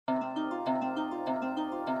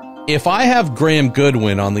If I have Graham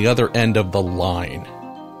Goodwin on the other end of the line,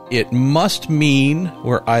 it must mean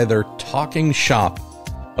we're either talking shop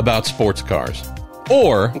about sports cars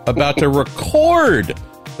or about to record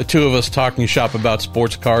the two of us talking shop about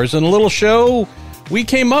sports cars in a little show we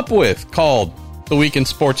came up with called The Week in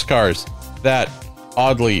Sports Cars that,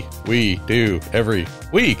 oddly, we do every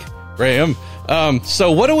week, Graham.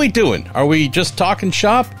 So what are we doing? Are we just talking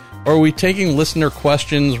shop, or are we taking listener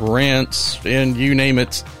questions, rants, and you name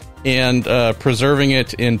it, and preserving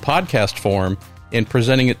it in podcast form and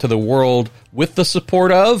presenting it to the world with the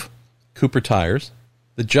support of Cooper Tires,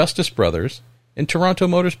 the Justice Brothers, and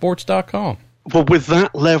TorontoMotorsports.com? Well, with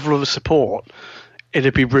that level of support,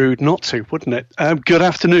 it'd be rude not to, wouldn't it? Good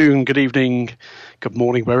afternoon, good evening, good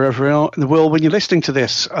morning, wherever you are in the world when you're listening to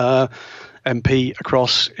this. MP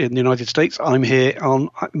across in the United States. I'm here on,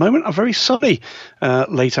 at the moment, a very sunny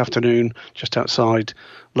late afternoon just outside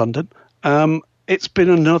London. It's been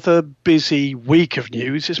another busy week of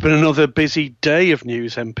news. It's been another busy day of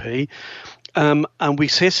news, MP. And we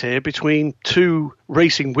sit here between two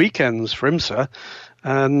racing weekends for IMSA.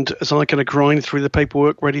 And as I kind of grind through the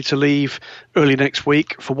paperwork, ready to leave early next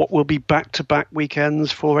week for what will be back-to-back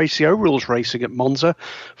weekends for ACO Rules racing at Monza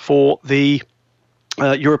for the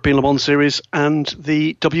European Le Mans Series and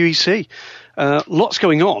the WEC. Lots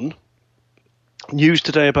going on. News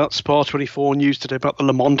today about Spa 24, news today about the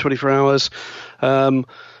Le Mans 24 Hours,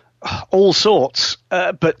 all sorts.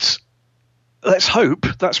 But let's hope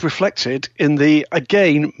that's reflected in the,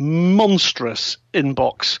 again, monstrous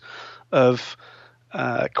inbox of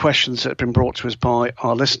questions that have been brought to us by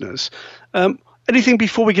our listeners. Anything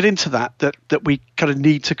before we get into that we kind of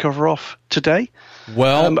need to cover off today?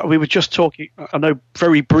 Well, we were just talking, I know,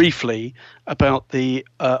 very briefly about the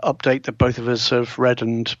update that both of us have read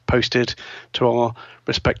and posted to our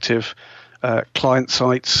respective client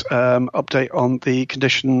sites, update on the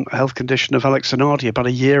health condition of Alex Zanardi about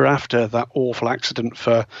a year after that awful accident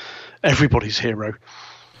for everybody's hero.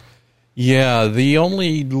 Yeah, the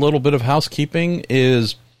only little bit of housekeeping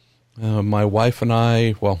is my wife and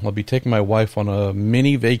I'll be taking my wife on a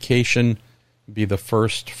mini vacation, be the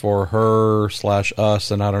first for her/us,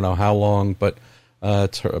 and I don't know how long, but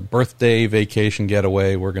it's her birthday vacation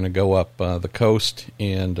getaway. We're going to go up the coast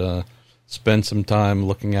and spend some time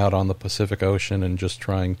looking out on the Pacific Ocean and just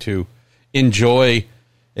trying to enjoy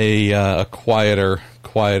a quieter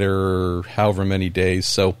however many days.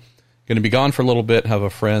 So going to be gone for a little bit, have a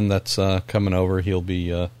friend that's coming over. He'll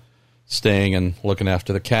be staying and looking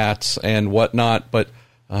after the cats and whatnot, but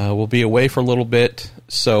we'll be away for a little bit,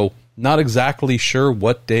 so not exactly sure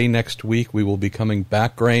what day next week we will be coming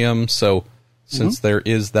back, Graham. So since there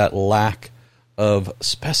is that lack of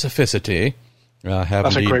specificity,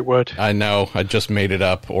 that's a great word. I know, I just made it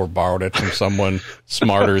up or borrowed it from someone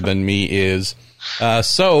smarter than me is.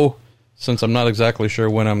 So since I'm not exactly sure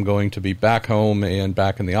when I'm going to be back home and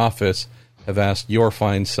back in the office, have asked your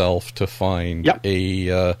fine self to find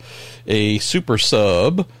a super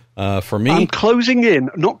sub for me. I'm closing in.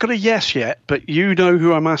 Not going to yes yet, but you know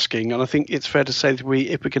who I'm asking, and I think it's fair to say that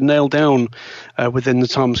if we can nail down within the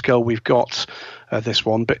timescale we've got this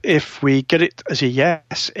one, but if we get it as a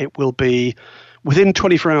yes, it will be within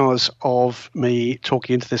 24 hours of me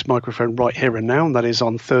talking into this microphone right here and now, and that is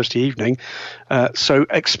on Thursday evening. So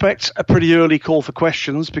expect a pretty early call for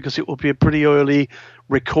questions because it will be a pretty early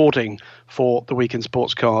recording for the Week in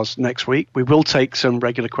Sports Cars next week. We will take some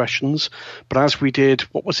regular questions, but as we did,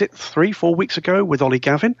 3-4 weeks ago with Ollie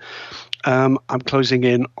Gavin, I'm closing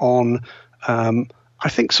in on I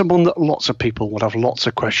think someone that lots of people would have lots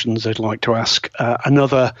of questions they'd like to ask.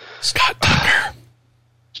 Another Scott Tucker.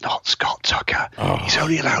 It's not Scott Tucker. Oh. He's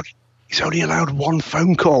only allowed one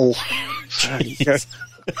phone call.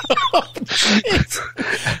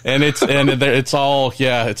 And it's all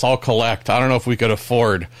collect. I don't know if we could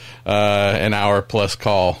afford an hour plus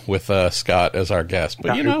call with Scott as our guest,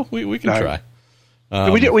 but we can try.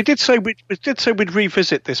 We did say we'd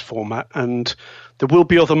revisit this format, and there will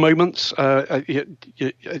be other moments. You're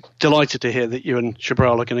delighted to hear that you and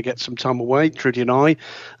Shabral are going to get some time away. Trudy and I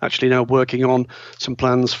actually now working on some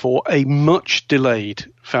plans for a much delayed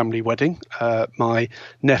family wedding. My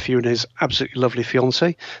nephew and his absolutely lovely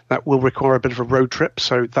fiancée. That will require a bit of a road trip,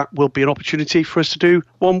 so that will be an opportunity for us to do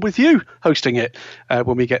one with you hosting it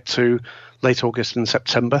when we get to late August and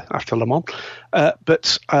September after Le Mans.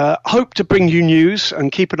 But hope to bring you news,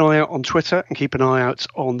 and keep an eye out on Twitter and keep an eye out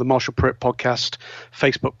on the Marshall Pruitt Podcast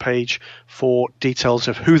Facebook page for details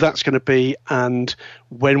of who that's going to be and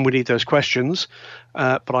when we need those questions.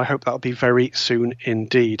 But I hope that'll be very soon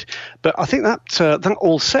indeed. But I think that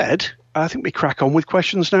all said, I think we crack on with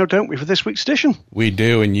questions now, don't we, for this week's edition? We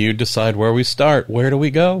do, and you decide where we start. Where do we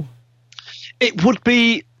go? It would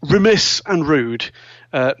be remiss and rude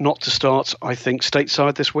not to start, I think,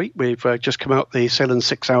 stateside this week. We've just come out the sailing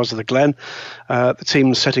 6 hours of the Glen. The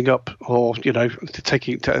team's setting up, or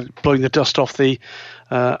blowing the dust off the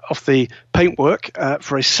paintwork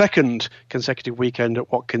for a second consecutive weekend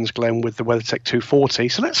at Watkins Glen with the WeatherTech 240.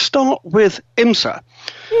 So let's start with IMSA.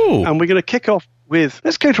 Ooh. And we're going to kick off with,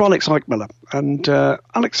 let's go to Alex Eichmiller. And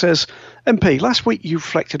Alex says, MP, last week you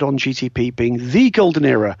reflected on GTP being the golden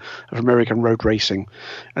era of American road racing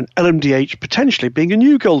and LMDH potentially being a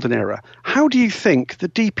new golden era. How do you think the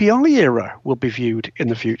DPI era will be viewed in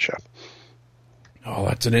the future? Oh,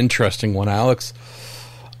 that's an interesting one, Alex.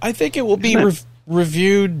 I think it will be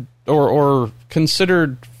reviewed or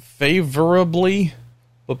considered favorably,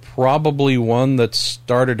 but probably one that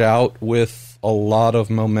started out with a lot of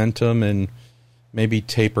momentum and maybe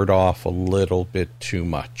tapered off a little bit too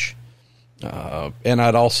much. And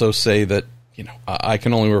I'd also say that, I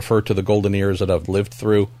can only refer to the golden eras that I've lived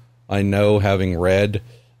through. I know, having read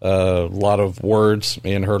a lot of words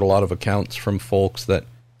and heard a lot of accounts from folks, that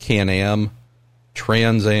Can-Am,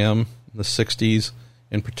 Trans Am, the 60s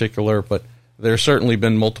in particular, but there's certainly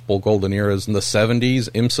been multiple golden eras in the 70s,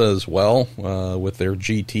 IMSA as well, with their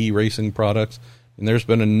GT racing products. And there's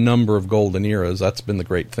been a number of golden eras. That's been the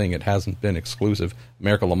great thing. It hasn't been exclusive.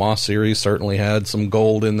 America Le Mans Series certainly had some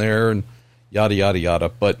gold in there and yada, yada, yada.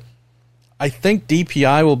 But I think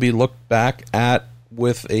DPI will be looked back at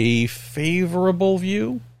with a favorable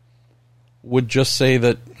view. Would just say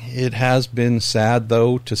that it has been sad,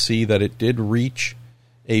 though, to see that it did reach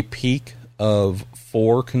a peak of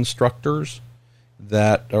 4 constructors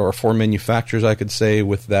or 4 manufacturers, I could say,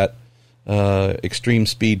 with that Extreme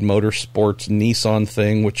Speed Motorsports Nissan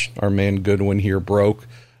thing, which our man Goodwin here broke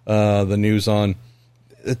the news on.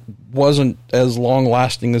 It wasn't as long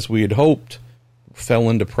lasting as we had hoped. Fell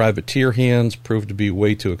into privateer hands, proved to be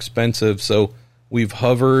way too expensive. So we've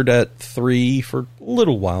hovered at 3 for a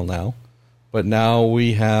little while now. But now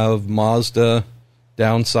we have Mazda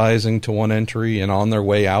downsizing to 1 entry and on their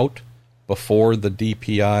way out before the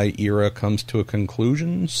DPI era comes to a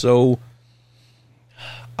conclusion. So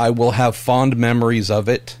I will have fond memories of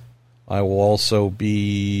it. I will also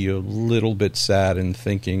be a little bit sad in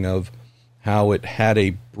thinking of how it had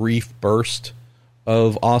a brief burst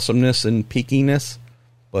of awesomeness and peakiness,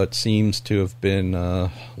 but seems to have been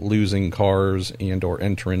losing cars and or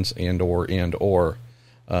entrants and or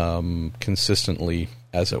consistently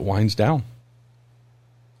as it winds down.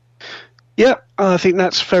 Yeah, I think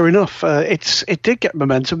that's fair enough. It did get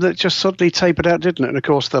momentum that just suddenly tapered out, didn't it? And of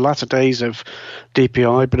course, the latter days of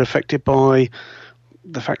DPI been affected by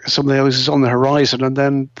the fact that something else is on the horizon, and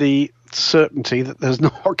then the certainty that there's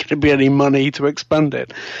not going to be any money to expand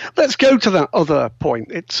it. Let's go to that other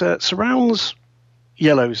point. It surrounds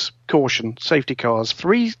yellows, caution, safety cars.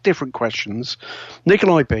 3 different questions.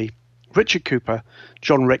 Nikolai B., Richard Cooper,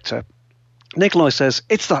 John Richter. Nikolai says,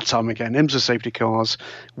 it's that time again, IMSA safety cars.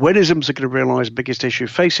 When is IMSA going to realise the biggest issue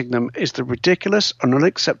facing them is the ridiculous and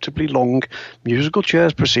unacceptably long musical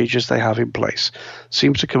chairs procedures they have in place?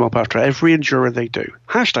 Seems to come up after every enduro they do.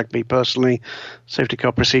 Hashtag me personally, safety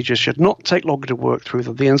car procedures should not take longer to work through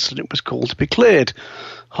than the incident was called to be cleared.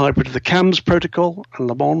 Hybrid of the CAMS protocol and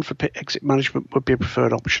Le Mans for pit exit management would be a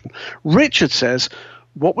preferred option. Richard says,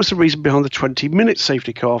 what was the reason behind the 20-minute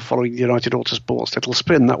safety car following the United Autosports little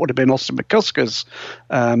spin? That would have been Austin McCusker's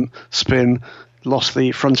spin. Lost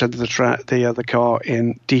the front end of the car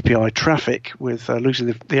in DPI traffic with losing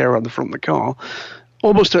the air on the front of the car.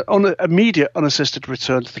 Almost an immediate unassisted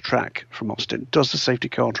return to the track from Austin. Does the safety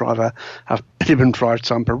car driver have minimum drive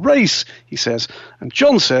time per race, he says. And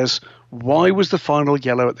John says, why was the final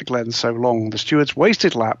yellow at the Glen so long? The stewards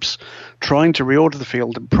wasted laps trying to reorder the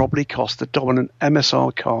field and probably cost the dominant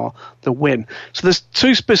MSR car the win. So there's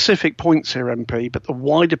 2 specific points here, MP, but the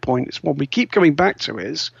wider point is one we keep coming back to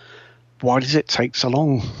is, why does it take so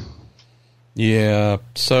long? Yeah,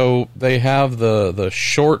 so they have the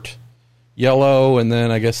short yellow and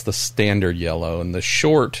then I guess the standard yellow. And the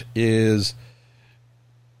short it's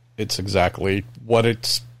exactly what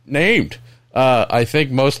it's named. I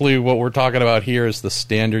think mostly what we're talking about here is the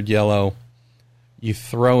standard yellow. You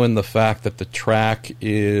throw in the fact that the track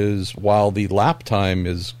is, while the lap time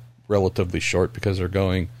is relatively short because they're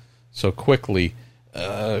going so quickly,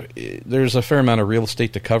 there's a fair amount of real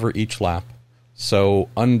estate to cover each lap. So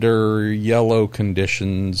under yellow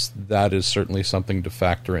conditions, that is certainly something to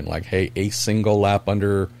factor in. Like, hey, a single lap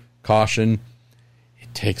under caution,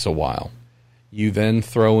 it takes a while. You then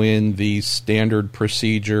throw in the standard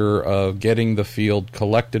procedure of getting the field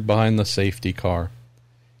collected behind the safety car,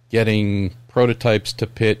 getting prototypes to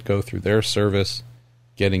pit, go through their service,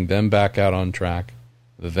 getting them back out on track,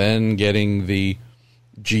 then getting the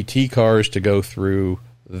GT cars to go through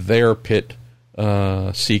their pit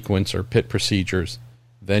sequence or pit procedures,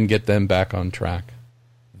 then get them back on track.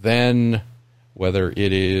 Then, whether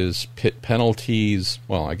it is pit penalties,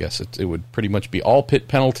 well, I guess it would pretty much be all pit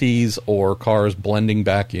penalties or cars blending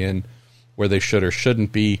back in where they should or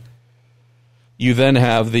shouldn't be. You then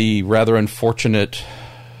have the rather unfortunate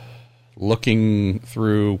looking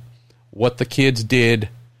through what the kids did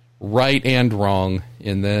right and wrong,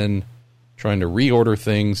 and then trying to reorder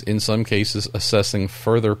things, in some cases assessing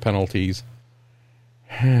further penalties.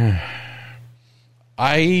 I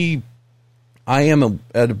am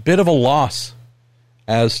at a bit of a loss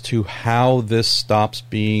as to how this stops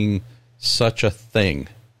being such a thing.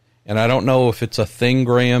 And I don't know if it's a thing,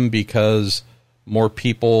 Graham, because more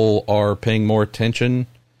people are paying more attention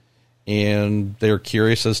and they're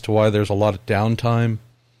curious as to why there's a lot of downtime,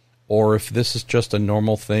 or if this is just a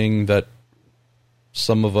normal thing that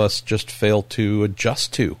some of us just fail to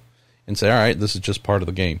adjust to and say, all right, this is just part of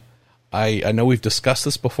the game. I know we've discussed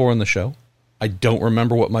this before on the show. I don't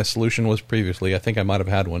remember what my solution was previously. I think I might have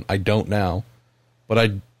had one. I don't now. But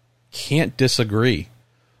I can't disagree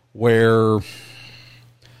where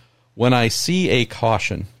when I see a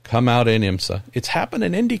caution come out in IMSA, it's happened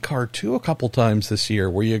in IndyCar too a couple times this year,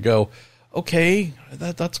 where you go, okay,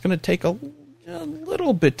 that's going to take a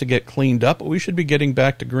little bit to get cleaned up, but we should be getting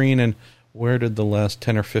back to green, and where did the last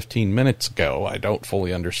 10 or 15 minutes go? I don't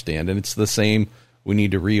fully understand. And it's the same. We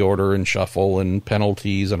need to reorder and shuffle and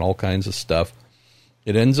penalties and all kinds of stuff.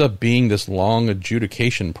 It ends up being this long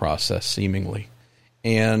adjudication process, seemingly.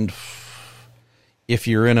 And if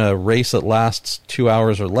you're in a race that lasts 2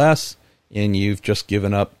 hours or less, and you've just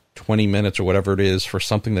given up 20 minutes or whatever it is for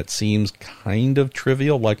something that seems kind of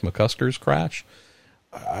trivial, like McCusker's crash,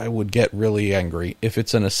 I would get really angry. If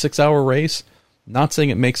it's in a 6-hour race, not saying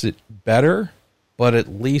it makes it better, but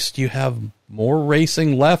at least you have more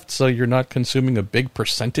racing left, so you're not consuming a big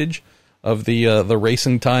percentage of the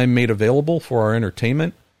racing time made available for our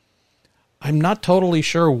entertainment. I'm not totally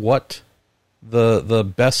sure what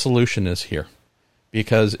the best solution is here,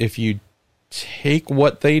 because if you take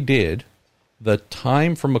what they did, the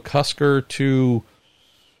time from McCusker to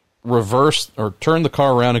reverse or turn the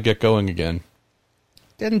car around and get going again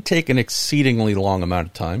didn't take an exceedingly long amount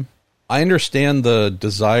of time. I understand the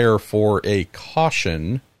desire for a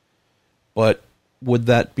caution, but would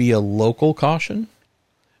that be a local caution?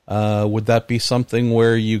 Would that be something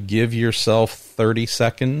where you give yourself 30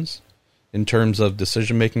 seconds in terms of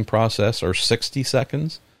decision-making process, or 60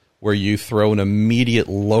 seconds, where you throw an immediate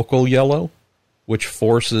local yellow, which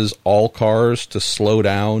forces all cars to slow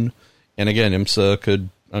down? And again, IMSA could,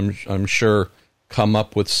 I'm sure, come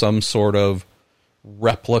up with some sort of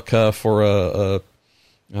replica for a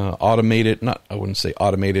automated, I wouldn't say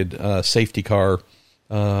automated, safety car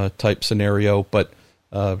type scenario, but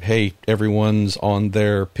hey, everyone's on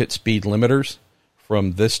their pit speed limiters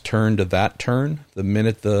from this turn to that turn the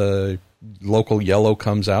minute the local yellow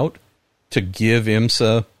comes out, to give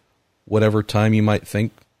IMSA whatever time you might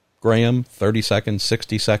think, Graham, 30 seconds,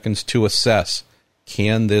 60 seconds, to assess,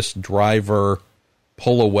 can this driver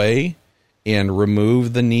pull away and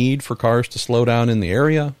remove the need for cars to slow down in the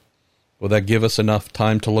area? Will that give us enough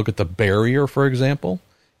time to look at the barrier, for example,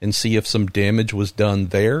 and see if some damage was done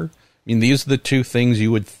there? I mean, these are the two things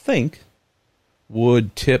you would think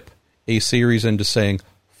would tip a series into saying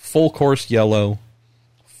full course yellow,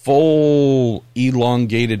 full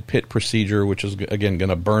elongated pit procedure, which is, again, going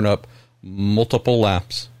to burn up multiple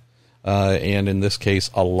laps, and in this case,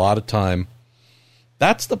 a lot of time.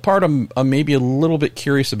 That's the part I'm maybe a little bit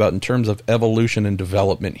curious about in terms of evolution and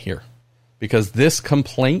development here. Because this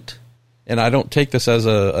complaint, and I don't take this as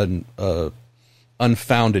a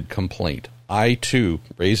unfounded complaint. I, too,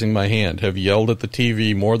 raising my hand, have yelled at the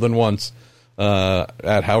TV more than once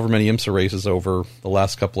at however many IMSA races over the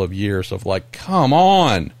last couple of years of like, come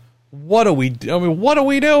on, what are we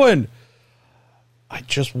doing? I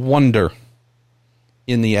just wonder,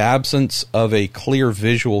 in the absence of a clear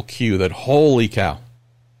visual cue that, holy cow,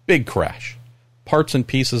 big crash, parts and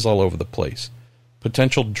pieces all over the place,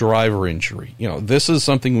 potential driver injury. This is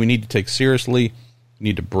something we need to take seriously. We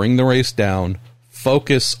need to bring the race down,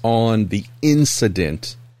 focus on the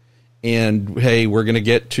incident, and, hey, we're going to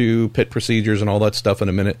get to pit procedures and all that stuff in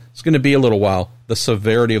a minute. It's going to be a little while. The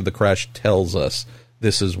severity of the crash tells us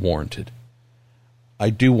this is warranted. I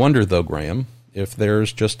do wonder, though, Graham, if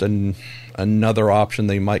there's just another option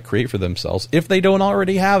they might create for themselves, if they don't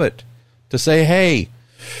already have it, to say, hey,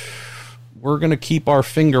 we're going to keep our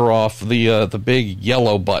finger off the big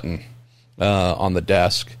yellow button on the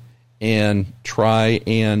desk and try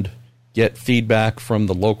and get feedback from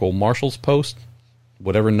the local marshal's post,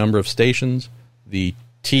 whatever number of stations, the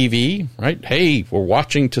TV, right? Hey, we're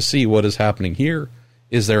watching to see what is happening here.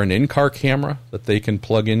 Is there an in-car camera that they can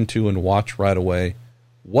plug into and watch right away?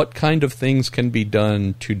 What kind of things can be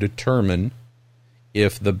done to determine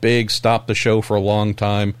if the big stop the show for a long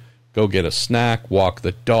time, go get a snack, walk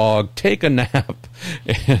the dog, take a nap,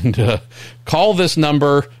 and call this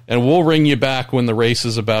number, and we'll ring you back when the race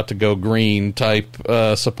is about to go green type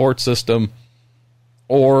support system?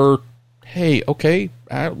 Or, hey, okay,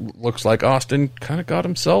 looks like Austin kind of got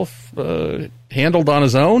himself handled on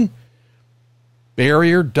his own.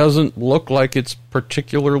 Barrier doesn't look like it's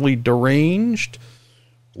particularly deranged.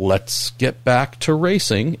 Let's get back to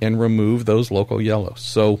racing and remove those local yellows.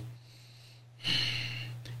 So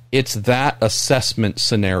it's that assessment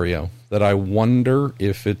scenario that I wonder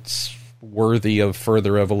if it's worthy of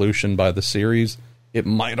further evolution by the series. It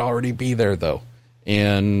might already be there, though.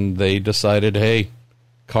 And they decided, hey,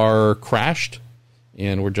 car crashed,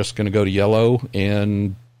 and we're just going to go to yellow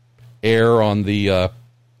and err on the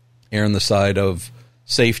side of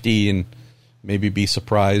safety, and maybe be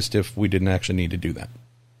surprised if we didn't actually need to do that.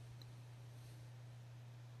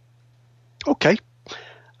 Okay.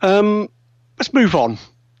 Let's move on.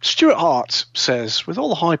 Stuart Hart says, with all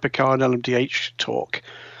the hypercar and LMDH talk,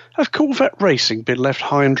 have Corvette Racing been left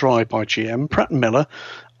high and dry by GM? Pratt & Miller,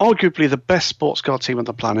 arguably the best sports car team on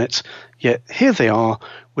the planet, yet here they are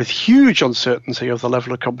with huge uncertainty of the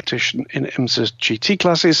level of competition in IMSA's GT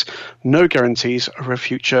classes, no guarantees of a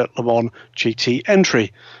future Le Mans GT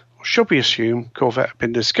entry. Should we assume Corvette have been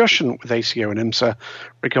in discussion with ACO and IMSA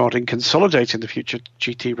regarding consolidating the future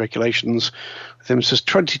GT regulations, with IMSA's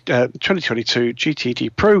 2022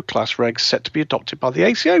 GTD Pro class regs set to be adopted by the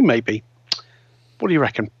ACO, maybe? What do you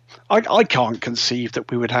reckon? I can't conceive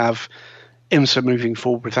that we would have IMSA moving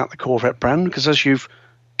forward without the Corvette brand, because as you've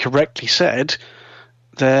correctly said,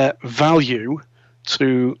 their value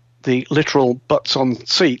to the literal butts on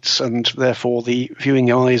seats and therefore the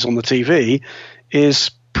viewing eyes on the TV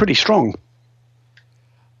is pretty strong.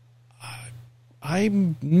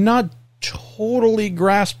 I'm not totally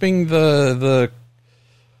grasping the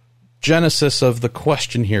genesis of the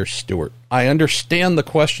question here, Stuart. I understand the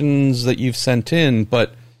questions that you've sent in,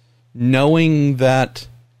 but knowing that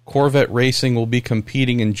Corvette Racing will be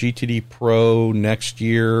competing in GTD Pro next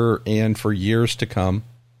year and for years to come,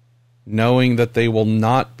 knowing that they will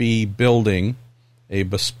not be building a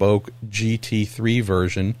bespoke GT3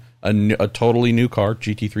 version, a totally new car,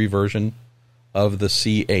 GT3 version of the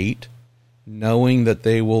C8, knowing that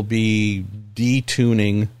they will be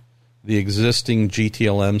detuning the existing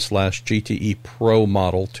GTLM/GTE Pro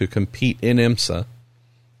model to compete in IMSA,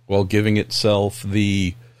 while giving itself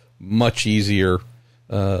the much easier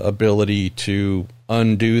ability to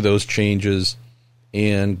undo those changes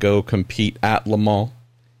and go compete at Le Mans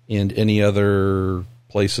and any other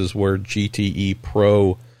places where GTE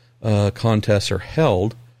Pro contests are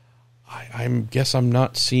held. I guess I'm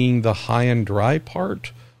not seeing the high and dry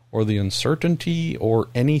part or the uncertainty or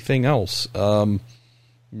anything else.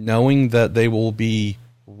 Knowing that they will be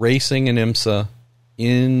racing in IMSA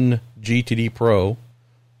in GTD Pro,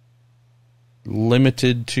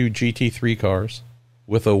 limited to GT3 cars,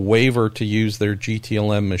 with a waiver to use their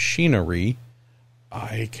GTLM machinery,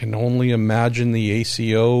 I can only imagine the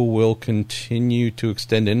ACO will continue to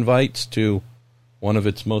extend invites to one of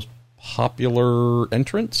its most popular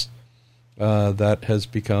entrants that has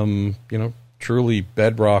become, truly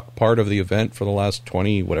bedrock part of the event for the last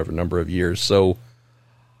 20, whatever number of years. So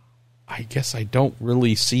I guess I don't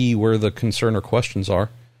really see where the concern or questions are.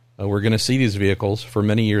 We're going to see these vehicles for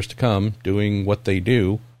many years to come doing what they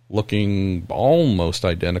do, looking almost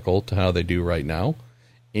identical to how they do right now,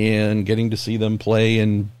 and getting to see them play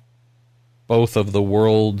in both of the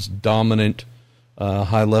world's dominant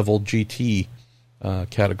high-level GT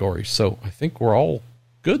categories. So I think we're all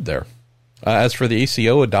good there. As for the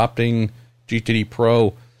ACO adopting GTD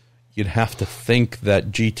Pro, you'd have to think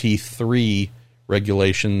that GT3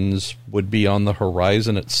 regulations would be on the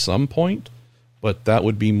horizon at some point, but that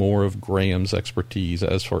would be more of Graham's expertise.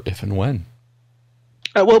 As for if and when.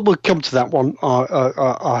 Well, we'll come to that one,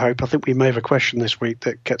 I hope. I think we may have a question this week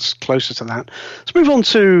that gets closer to that. Let's move on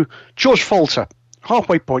to George Falter.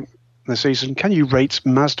 Halfway point in the season, can you rate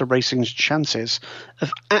Mazda Racing's chances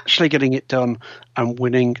of actually getting it done and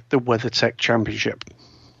winning the WeatherTech Championship?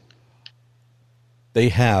 They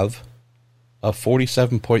have a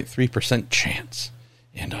 47.3% chance,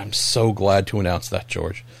 and I'm so glad to announce that,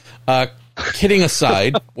 George. Kidding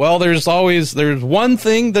aside, well, there's one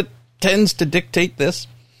thing that tends to dictate this,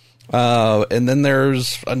 and then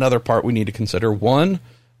there's another part we need to consider. One,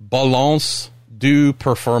 balance du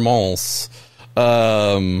performance.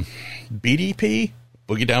 BDP,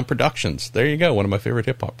 Boogie Down Productions. There you go. One of my favorite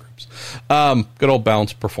hip hop groups. Good old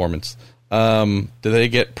Balance Performance. Do they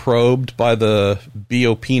get probed by the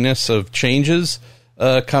BOP-ness of changes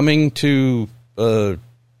coming to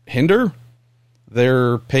hinder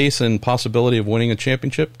their pace and possibility of winning a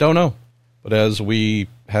championship? Don't know. But as we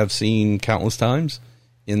have seen countless times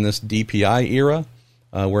in this DPI era,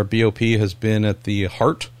 where BOP has been at the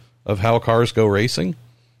heart of how cars go racing,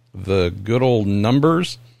 the good old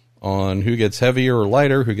numbers on who gets heavier or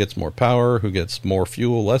lighter, who gets more power, who gets more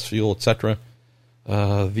fuel, less fuel, etc.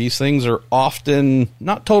 These things are often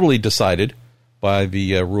not totally decided by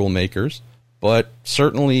the rule makers, but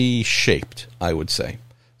certainly shaped, I would say.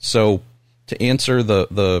 So to answer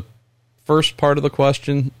the first part of the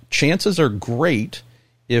question, chances are great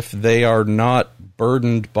if they are not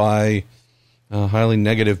burdened by highly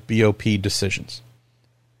negative BOP decisions.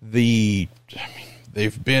 They've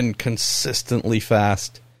been consistently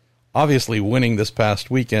fast. Obviously, winning this past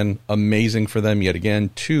weekend, amazing for them yet again.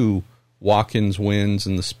 2 Watkins wins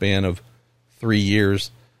in the span of 3 years.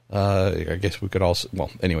 I guess we could also...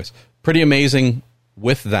 Well, anyways, pretty amazing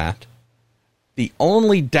with that. The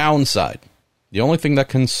only downside, the only thing that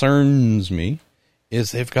concerns me,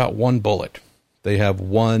 is they've got one bullet. They have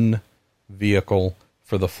one vehicle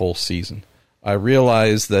for the full season. I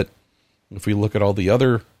realize that if we look at all the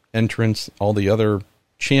other entrants, all the other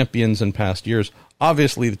champions in past years,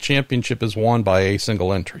 obviously the championship is won by a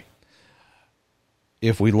single entry.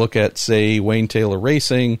 If we look at, say, Wayne Taylor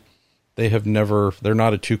Racing, they're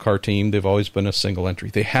not a 2-car team. They've always been a single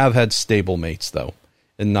entry. They have had stablemates, though,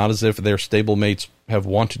 and not as if their stablemates have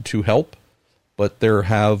wanted to help, but there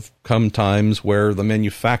have come times where the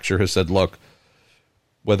manufacturer has said, look,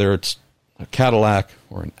 whether it's a Cadillac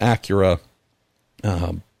or an Acura,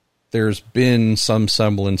 there's been some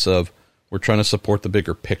semblance of, we're trying to support the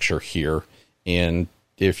bigger picture here, and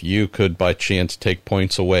if you could by chance take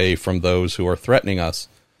points away from those who are threatening us,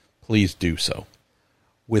 please do so.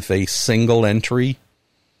 With a single entry,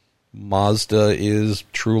 Mazda is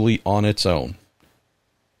truly on its own.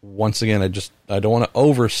 Once again, I don't want to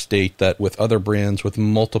overstate that with other brands with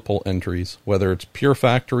multiple entries, whether it's pure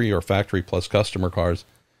factory or factory plus customer cars.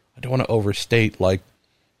 I don't want to overstate like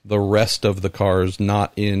the rest of the cars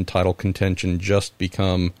not in title contention just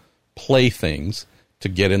become playthings to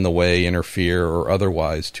get in the way, interfere, or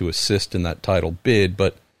otherwise to assist in that title bid.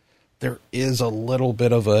 But there is a little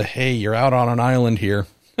bit of a, hey, you're out on an island here.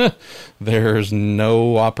 There's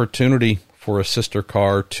no opportunity for a sister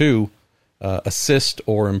car to assist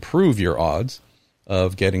or improve your odds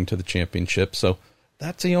of getting to the championship. So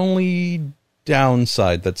that's the only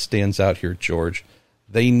downside that stands out here, George.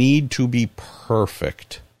 They need to be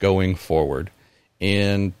perfect going forward.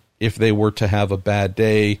 And if they were to have a bad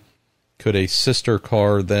day, could a sister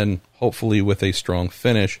car then, hopefully with a strong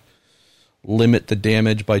finish, limit the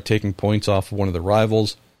damage by taking points off of one of the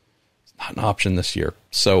rivals? It's not an option this year.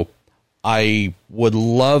 So I would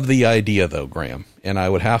love the idea, though, Graham, and I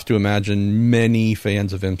would have to imagine many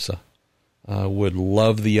fans of IMSA would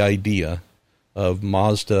love the idea of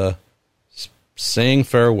Mazda saying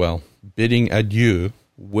farewell, bidding adieu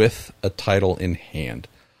with a title in hand.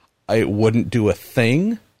 I wouldn't do a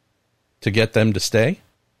thing to get them to stay,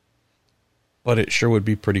 but it sure would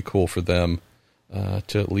be pretty cool for them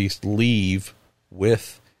to at least leave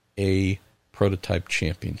with a prototype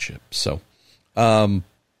championship. So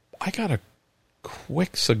I got a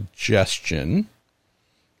quick suggestion,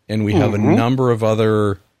 and we have a number of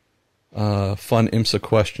other fun IMSA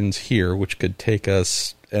questions here, which could take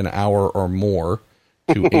us an hour or more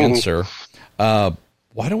to answer.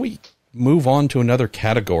 Why don't we move on to another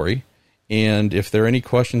category? And if there are any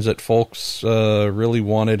questions that folks really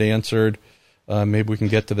wanted answered, maybe we can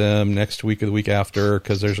get to them next week or the week after,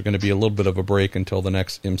 because there's going to be a little bit of a break until the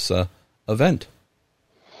next IMSA event.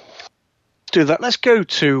 Do that. Let's go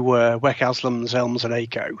to WEC Aslam's Elms and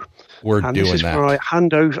ACO. We're and doing this is that. Where I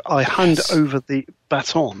hand over the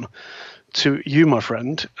baton to you, my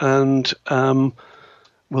friend, and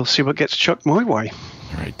we'll see what gets chucked my way.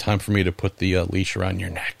 All right, time for me to put the leash around your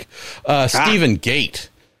neck. Stephen Gate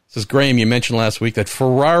says, Graham, you mentioned last week that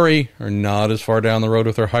Ferrari are not as far down the road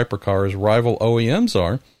with their hypercar as rival OEMs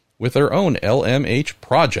are with their own LMH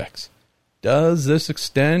projects. Does this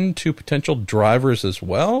extend to potential drivers as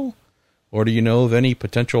well? Or do you know of any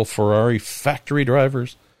potential Ferrari factory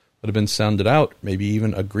drivers that have been sounded out, maybe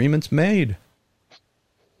even agreements made?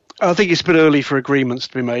 I think it's a bit early for agreements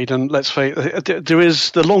to be made, and let's face it, there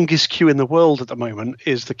is the longest queue in the world at the moment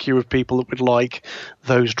is the queue of people that would like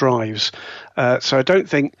those drives. So I don't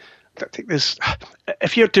think there's.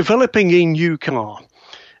 If you're developing a new car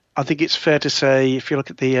I think it's fair to say, if you look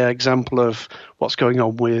at the example of what's going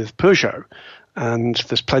on with Peugeot, and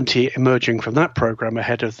there's plenty emerging from that program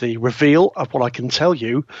ahead of the reveal of what I can tell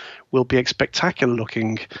you will be a spectacular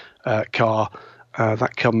looking car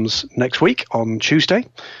that comes next week on Tuesday.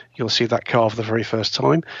 You'll see that car for the very first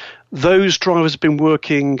time. Those drivers have been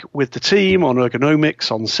working with the team on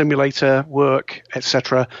ergonomics, on simulator work,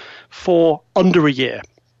 etc., for under a year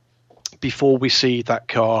before we see that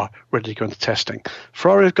car ready to go into testing.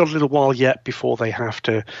 Ferrari have got a little while yet before they have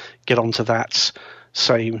to get onto that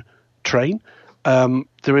same train.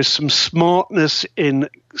 There is some smartness in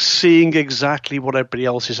seeing exactly what everybody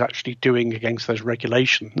else is actually doing against those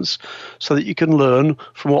regulations so that you can learn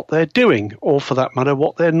from what they're doing, or for that matter,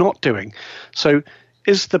 what they're not doing. So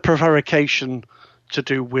is the prevarication to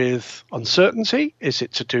do with uncertainty? Is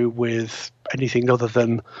it to do with anything other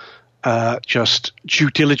than just due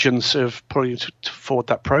diligence of putting forward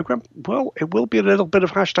that program? Well, it will be a little bit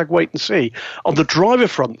of hashtag wait and see. On the driver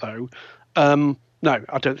front, though, no,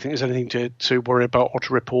 I don't think there's anything to worry about or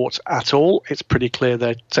to report at all. It's pretty clear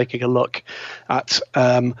they're taking a look at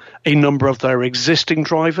a number of their existing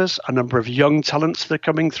drivers, a number of young talents that are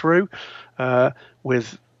coming through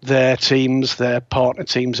with their teams, their partner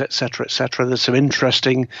teams, etc., etc. There's some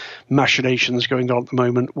interesting machinations going on at the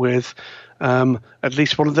moment with at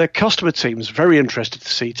least one of their customer teams. Very interested to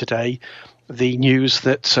see today the news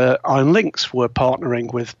that Iron Lynx were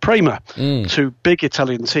partnering with Prema, two big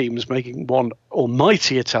Italian teams, making one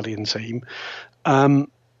almighty Italian team.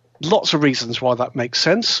 Lots of reasons why that makes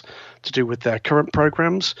sense to do with their current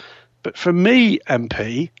programs. But for me,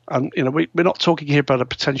 MP, and we're not talking here about a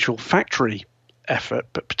potential factory effort,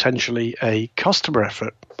 but potentially a customer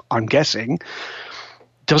effort, I'm guessing.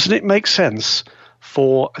 Doesn't it make sense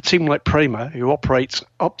for a team like Prema, who operates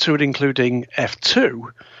up to and including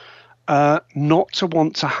F2, not to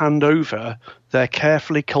want to hand over their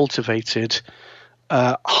carefully cultivated,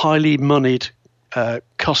 highly moneyed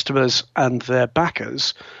customers and their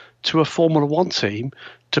backers to a Formula One team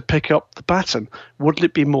to pick up the baton? Wouldn't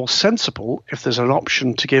it be more sensible if there's an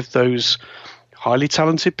option to give those highly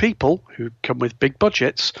talented people who come with big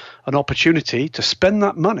budgets an opportunity to spend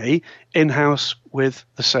that money in-house with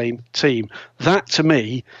the same team? That, to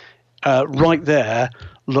me, right there,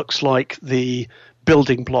 looks like the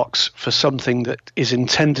building blocks for something that is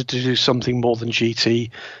intended to do something more than GT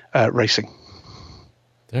racing.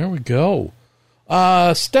 There we go.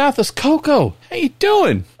 Stathis Coco, how you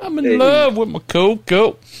doing? I'm in love with my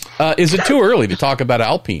Coco. Is it too early to talk about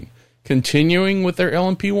Alpine continuing with their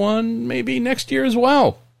LMP1 maybe next year as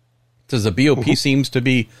well? Because the BOP seems to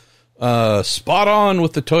be spot on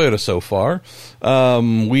with the Toyota so far.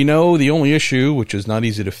 We know the only issue, which is not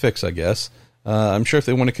easy to fix, I guess. I'm sure if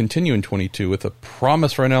they want to continue in 22 with a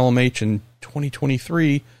promise for an LMH in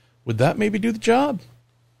 2023, would that maybe do the job?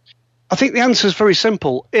 I think the answer is very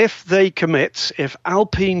simple. If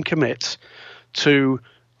Alpine commit to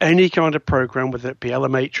any kind of program, whether it be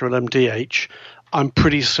LMH or LMDH, I'm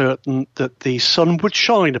pretty certain that the sun would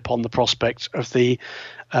shine upon the prospect of the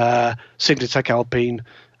Signatech Alpine,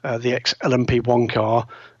 the ex-LMP1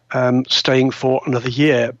 car, staying for another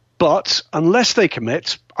year. But unless they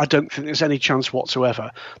commit, I don't think there's any chance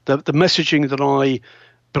whatsoever. The messaging that I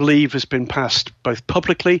believe has been passed both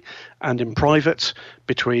publicly and in private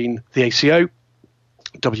between the ACO,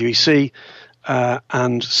 WEC,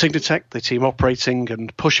 and Signatech, the team operating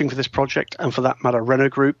and pushing for this project, and for that matter, Renault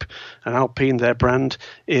Group and Alpine, their brand,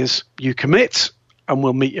 is you commit and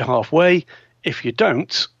we'll meet you halfway. If you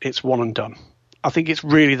don't, it's one and done. I think it's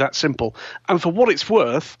really that simple. And for what it's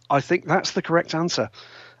worth, I think that's the correct answer.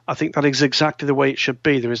 I think that is exactly the way it should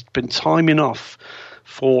be. There has been time enough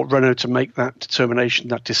for Renault to make that determination,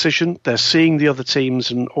 that decision. They're seeing the other teams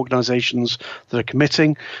and organisations that are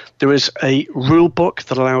committing. There is a rule book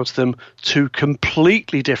that allows them two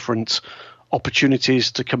completely different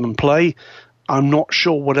opportunities to come and play. I'm not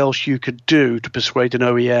sure what else you could do to persuade an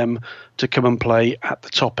OEM to come and play at the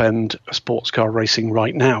top end of sports car racing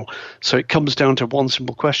right now. So it comes down to one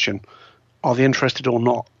simple question. Are they interested or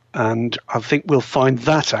not? And I think we'll find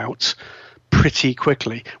that out pretty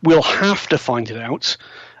quickly. We'll have to find it out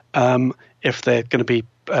if they're going to be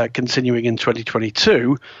continuing in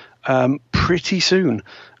 2022 pretty soon.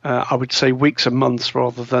 I would say weeks and months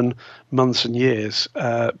rather than months and years,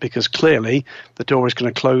 because clearly the door is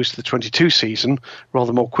going to close to the 22 season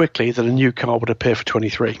rather more quickly than a new car would appear for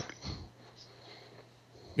 23.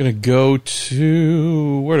 Going to go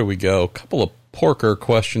to, where do we go? A couple of Porker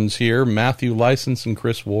questions here. Matthew License and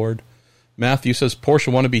Chris Ward. Matthew says Porsche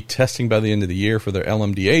want to be testing by the end of the year for their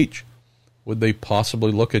LMDH. Would they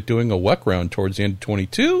possibly look at doing a WEC round towards the end of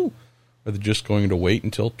 22? Or are they just going to wait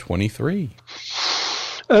until 23?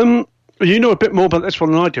 You know a bit more about this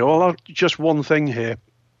one than I do. I'll have just one thing here.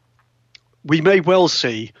 We may well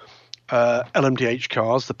see LMDH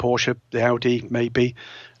cars, the Porsche, the Audi, maybe,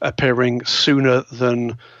 appearing sooner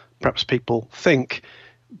than perhaps people think.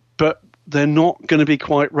 But they're not going to be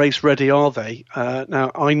quite race ready, are they?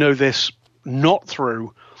 Now, I know this not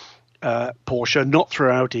through Porsche, not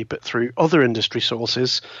through Audi, but through other industry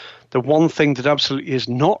sources. The one thing that absolutely is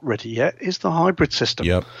not ready yet is the hybrid system.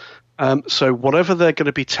 Yep. So whatever they're going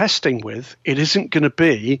to be testing with, it isn't going to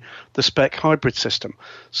be the spec hybrid system.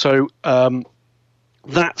 So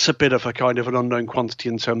that's a bit of a kind of an unknown quantity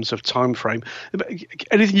in terms of time frame.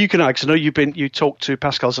 Anything you can add? Because I know you talked to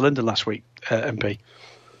Pascal Zelinden last week, MP.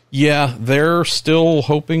 Yeah, they're still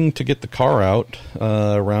hoping to get the car out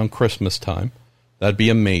around Christmas time. That'd be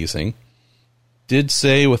amazing. Did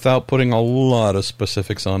say, without putting a lot of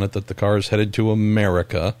specifics on it, that the car is headed to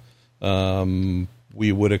America.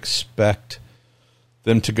 We would expect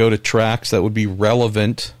them to go to tracks that would be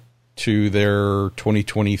relevant to their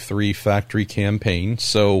 2023 factory campaign.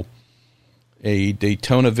 So a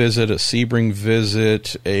Daytona visit, a Sebring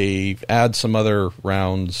visit, add some other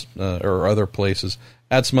rounds or other places,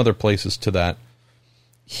 add some other places to that.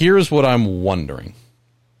 Here's what I'm wondering.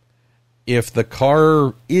 If the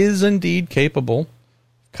car is indeed capable of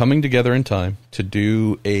coming together in time to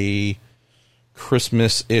do a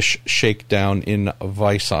Christmas-ish shakedown in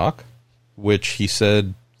Weissach, which he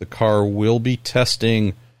said the car will be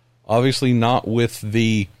testing, obviously not with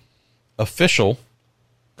the official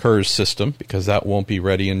KERS system, because that won't be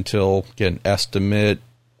ready until, again, estimate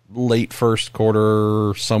late first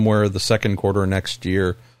quarter, somewhere the second quarter next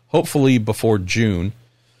year, hopefully before June.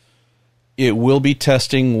 It will be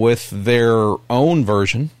testing with their own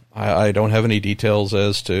version. I don't have any details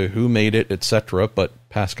as to who made it, etc., but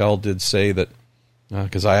Pascal did say that,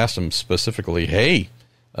 because I asked him specifically, hey,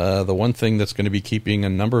 the one thing that's going to be keeping a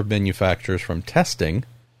number of manufacturers from testing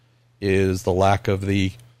is the lack of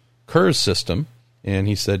the KERS system. And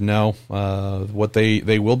he said, no, what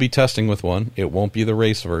they will be testing with one. It won't be the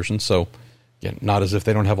race version. So, again, not as if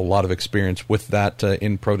they don't have a lot of experience with that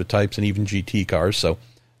in prototypes and even GT cars. So,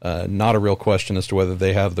 not a real question as to whether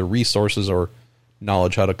they have the resources or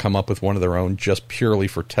knowledge how to come up with one of their own just purely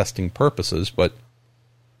for testing purposes. But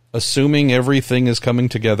assuming everything is coming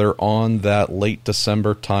together on that late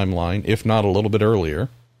December timeline, if not a little bit earlier,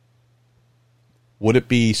 would it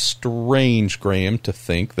be strange, Graham, to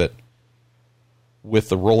think that with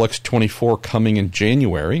the Rolex 24 coming in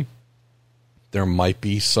January, there might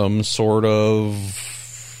be some sort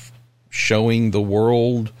of showing the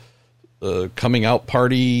world coming out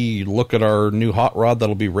party, look at our new hot rod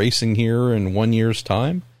that'll be racing here in 1 year's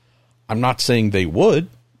time? I'm not saying they would.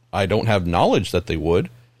 I don't have knowledge that they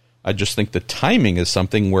would. I just think the timing is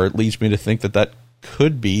something where it leads me to think that that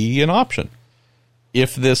could be an option.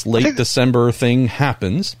 If this late December thing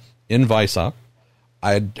happens in Weissach,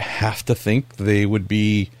 I'd have to think they would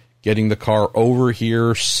be getting the car over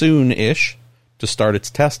here soon-ish to start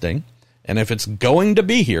its testing. And if it's going to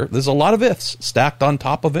be here, there's a lot of ifs stacked on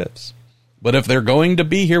top of ifs. But if they're going to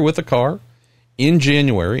be here with the car in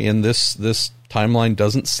January and this timeline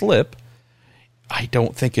doesn't slip, I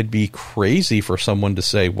don't think it'd be crazy for someone to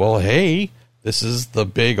say, well, hey, this is the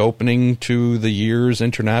big opening to the year's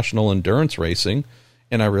international endurance racing.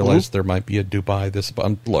 And I realize there might be a Dubai this.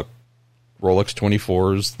 Look, Rolex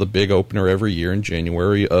 24 is the big opener every year in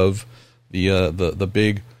January of the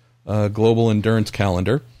big global endurance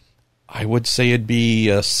calendar. I would say it'd be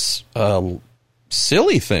a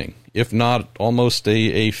silly thing, if not almost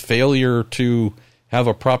a failure to have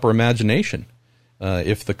a proper imagination,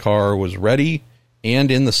 if the car was ready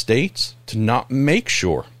and in the States, to not make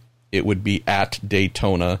sure it would be at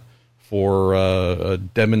Daytona for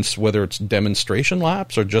whether it's demonstration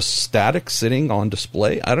laps or just static sitting on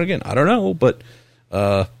display. I don't know, but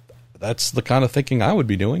that's the kind of thinking I would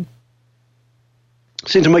be doing.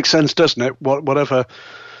 Seems to make sense, doesn't it? Whatever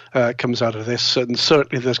comes out of this, and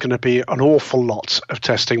certainly there's going to be an awful lot of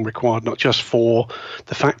testing required, not just for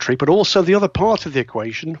the factory, but also the other part of the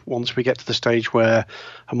equation once we get to the stage where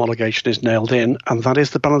homologation is nailed in, and that is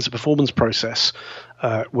the balance of performance process,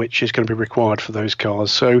 which is going to be required for those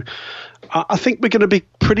cars. So I think we're going to be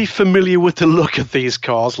pretty familiar with the look of these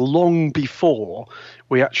cars long before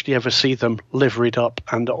we actually ever see them liveried up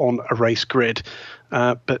and on a race grid.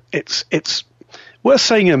 But it's worth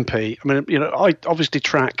saying, MP. I mean, I obviously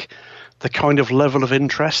track the kind of level of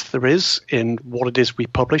interest there is in what it is we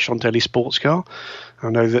publish on Daily Sports Car. I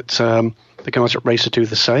know that the guys at Racer do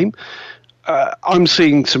the same. I'm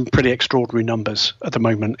seeing some pretty extraordinary numbers at the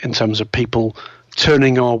moment in terms of people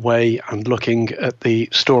turning our way and looking at the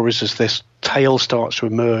stories as this tale starts to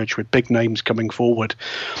emerge with big names coming forward.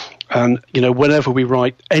 And, whenever we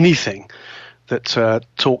write anything that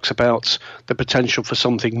talks about the potential for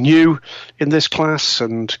something new in this class,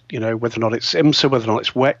 and, whether or not it's IMSA, whether or not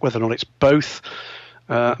it's WEC, whether or not it's both,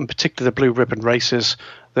 and particularly the blue ribbon races,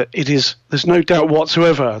 that there's no doubt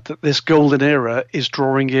whatsoever that this golden era is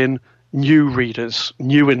drawing in new readers,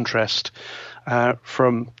 new interest,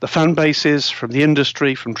 from the fan bases, from the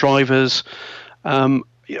industry, from drivers.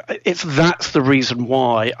 That's the reason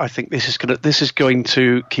why I think this is going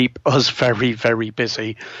to keep us very, very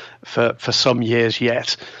busy for some years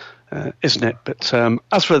yet, isn't it? But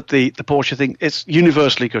as for the Porsche thing, it's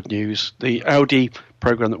universally good news. The Audi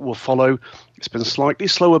program that will follow, it's been a slightly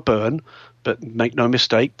slower burn, but make no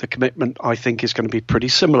mistake, the commitment I think is going to be pretty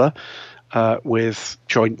similar, with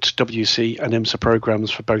joint WC and IMSA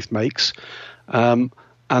programs for both makes. And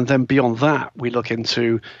then beyond that, we look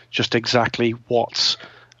into just exactly what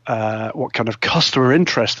kind of customer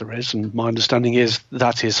interest there is, and my understanding is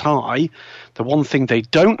that is high. The one thing they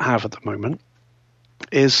don't have at the moment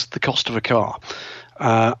is the cost of a car.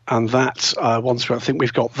 And that, once I think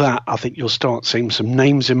we've got that, I think you'll start seeing some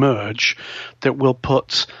names emerge that will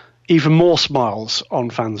put even more smiles on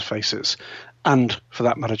fans' faces, and for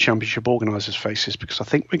that matter, championship organisers' faces, because I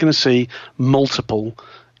think we're going to see multiple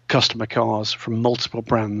customer cars from multiple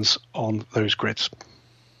brands on those grids.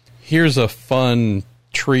 Here's a fun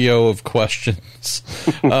trio of questions.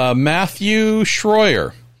 Matthew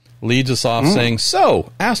Schroyer leads us off saying,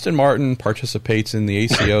 so Aston Martin participates in the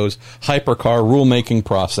ACO's hypercar rulemaking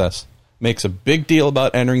process, makes a big deal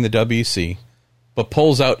about entering the WEC, but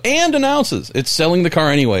pulls out and announces it's selling the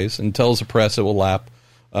car anyways and tells the press it will lap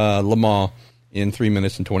Le Mans in 3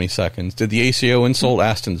 minutes and 20 seconds. Did the ACO insult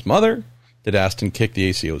Aston's mother? Did Aston kick the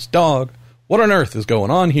ACO's dog? What on earth is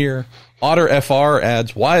going on here? Otter FR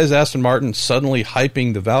adds, why is Aston Martin suddenly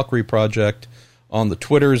hyping the Valkyrie project on the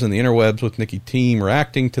Twitters and the interwebs with Nicky Team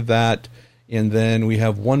reacting to that? And then we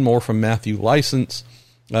have one more from Matthew License.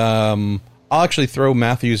 I'll actually throw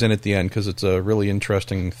Matthew's in at the end because it's a really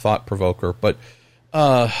interesting thought provoker. But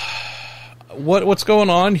what's going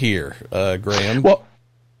on here, Graham? Well,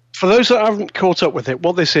 for those that haven't caught up with it,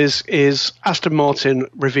 what this is Aston Martin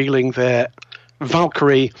revealing their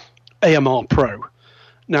Valkyrie AMR Pro.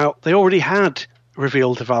 Now, they already had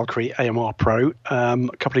revealed the Valkyrie AMR Pro a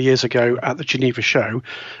couple of years ago at the Geneva show.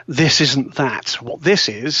 This isn't that. What this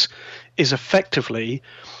is effectively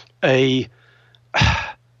a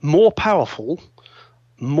more powerful,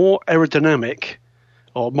 more aerodynamic,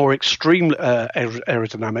 or more extreme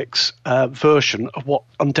aerodynamics version of what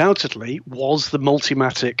undoubtedly was the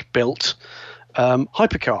Multimatic built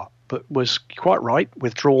hypercar, but was quite right,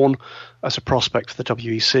 withdrawn as a prospect for the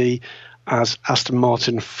WEC as Aston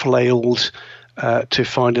Martin flailed to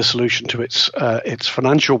find a solution to its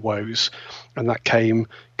financial woes. And that came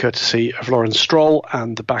courtesy of Lawrence Stroll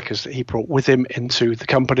and the backers that he brought with him into the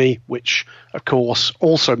company, which, of course,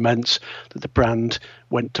 also meant that the brand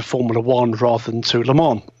went to Formula One rather than to Le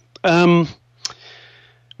Mans.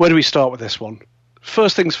 Where do we start with this one?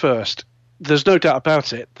 First things first, there's no doubt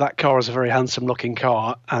about it, that car is a very handsome-looking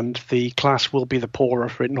car, and the class will be the poorer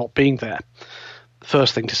for it not being there.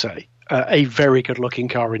 First thing to say. A very good-looking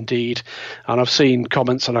car indeed, and I've seen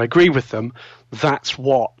comments, and I agree with them, that's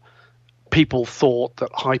what people thought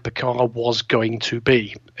that hypercar was going to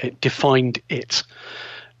be. It defined it.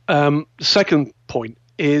 The second point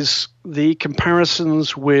is the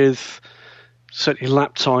comparisons with certainly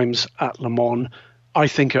lap times at Le Mans, I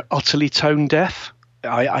think, are utterly tone deaf.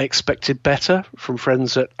 I expected better from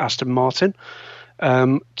friends at Aston Martin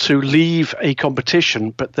to leave a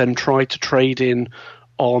competition but then try to trade in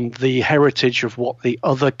on the heritage of what the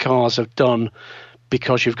other cars have done,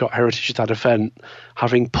 because you've got heritage at that event,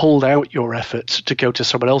 having pulled out your efforts to go to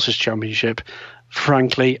someone else's championship.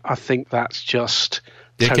 Frankly, I think that's just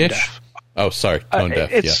tone deaf. Oh, sorry, tone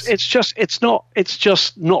deaf. Yes. It's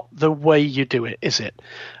just not the way you do it, is it?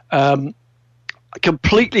 I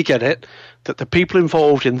completely get it that the people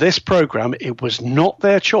involved in this program, it was not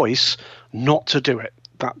their choice not to do it.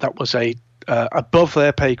 That was a above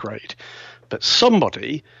their pay grade. But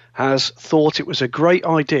somebody has thought it was a great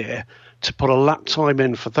idea to put a lap time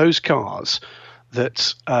in for those cars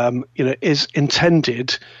that is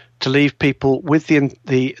intended to leave people with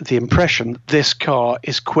the impression that this car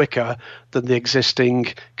is quicker than the existing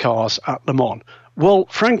cars at Le Mans. Well,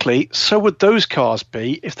 frankly, so would those cars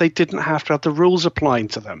be if they didn't have to have the rules applying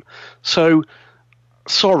to them. So,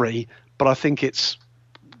 sorry, but I think it's,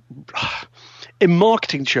 in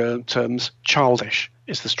marketing terms, childish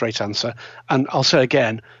is the straight answer. And I'll say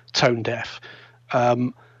again, tone deaf.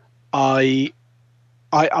 I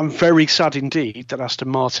I'm very sad indeed that Aston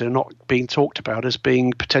Martin are not being talked about as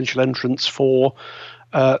being potential entrants for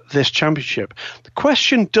this championship. The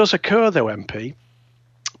question does occur, though, MP.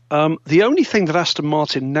 The only thing that Aston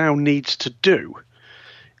Martin now needs to do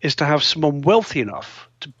is to have someone wealthy enough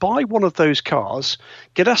to buy one of those cars,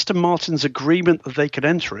 get Aston Martin's agreement that they can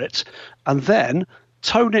enter it, and then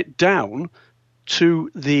tone it down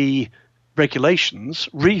to the regulations,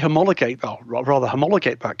 homologate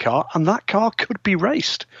that car, and that car could be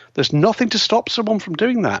raced. There's nothing to stop someone from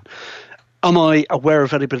doing that. Am I aware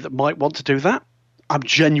of anybody that might want to do that? I'm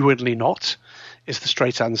genuinely not, is the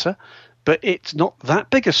straight answer. But it's not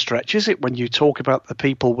that big a stretch, is it, when you talk about the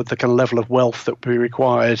people with the kind of level of wealth that would be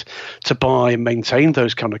required to buy and maintain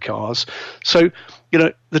those kind of cars? So,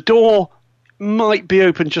 the door might be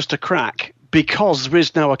open just a crack because there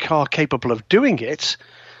is now a car capable of doing it,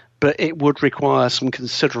 but it would require some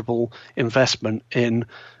considerable investment in,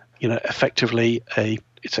 effectively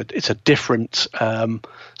it's a different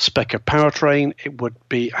spec of powertrain. It would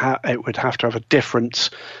have to have a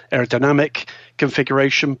different aerodynamic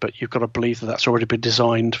configuration, but you've got to believe that that's already been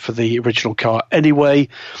designed for the original car anyway.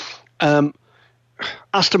 Aston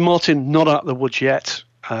Martin not out of the woods yet.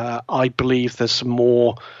 I believe there's some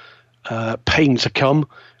more pain to come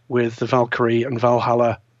with the Valkyrie and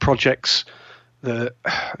Valhalla projects.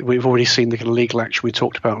 We've already seen the kind of legal action we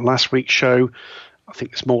talked about in last week's show. I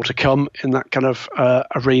think there's more to come in that kind of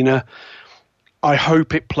arena. I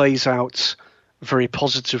hope it plays out very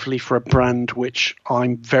positively for a brand which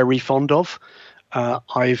I'm very fond of.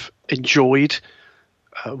 I've enjoyed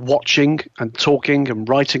watching and talking and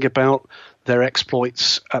writing about their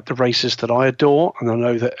exploits at the races that I adore, and I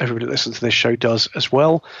know that everybody that listens to this show does as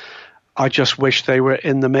well. I just wish they were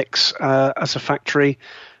in the mix as a factory.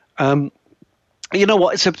 You know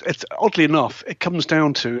what? It's oddly enough, it comes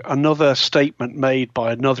down to another statement made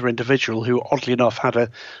by another individual who, oddly enough, had a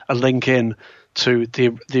link in to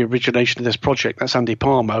the origination of this project. That's Andy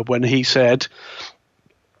Palmer, when he said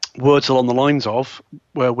words along the lines of,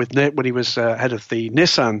 when he was head of the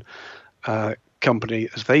Nissan company,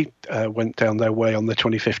 as they went down their way on the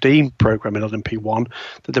 2015 program in LMP1,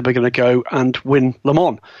 that they were going to go and win Le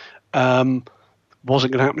Mans.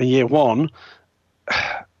 Wasn't going to happen in year one.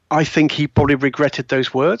 I think he probably regretted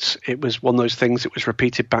those words. It was one of those things that was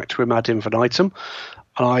repeated back to him ad infinitum.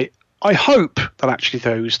 And I hope that actually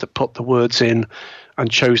those that put the words in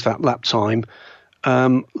and chose that lap time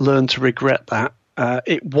learn to regret that.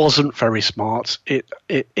 It wasn't very smart.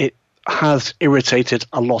 It has irritated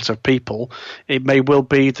a lot of people. It may well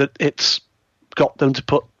be that it's got them to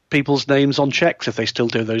put people's names on checks if they still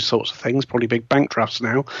do those sorts of things, probably big bank drafts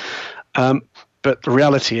now. But the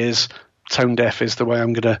reality is, tone deaf is the way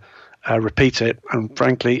I'm going to repeat it. And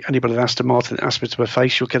frankly, anybody that Aston Martin asks me to my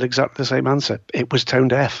face, you'll get exactly the same answer. It was tone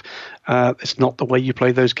deaf. It's not the way you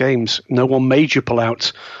play those games. No one made you pull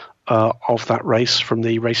out of that race from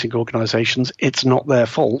the racing organisations. It's not their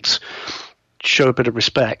fault. Show a bit of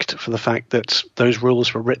respect for the fact that those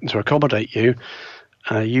rules were written to accommodate you.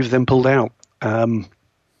 You've then pulled out. And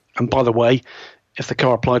by the way, if the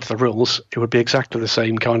car applied to the rules, it would be exactly the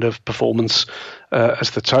same kind of performance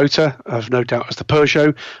as the Toyota. I've no doubt as the Peugeot,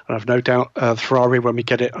 and I've no doubt the Ferrari when we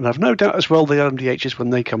get it, and I've no doubt as well the LMDHs when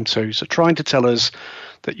they come too. So trying to tell us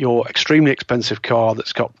that your extremely expensive car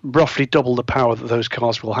that's got roughly double the power that those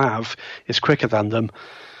cars will have is quicker than them,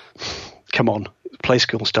 come on, play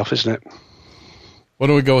school stuff, isn't it? Why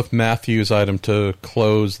don't we go with Matthew's item to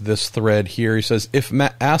close this thread here? He says, if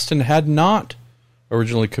Aston had not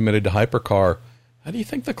originally committed to hypercar, how do you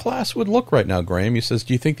think the class would look right now, Graham? He says,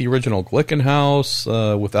 do you think the original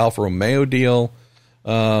Glickenhaus with Alfa Romeo deal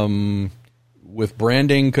with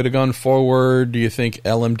branding could have gone forward? Do you think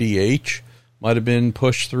LMDH might have been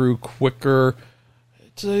pushed through quicker?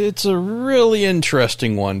 It's a really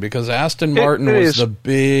interesting one because Aston Martin was the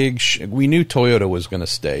big... we knew Toyota was going to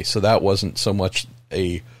stay, so that wasn't so much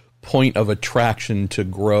a point of attraction to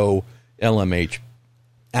grow LMH.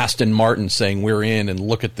 Aston Martin saying we're in and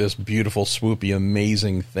look at this beautiful, swoopy,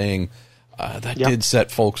 amazing thing. That did set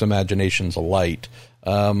folks' imaginations alight.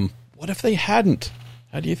 What if they hadn't?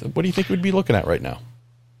 What do you think we'd be looking at right now?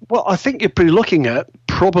 Well, I think you'd be looking at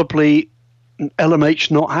probably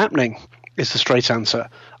LMH not happening is the straight answer.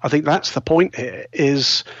 I think that's the point here,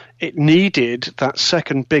 is it needed that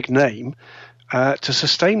second big name to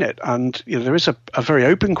sustain it. And there is a very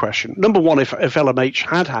open question. Number one, if LMH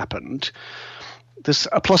had happened, there's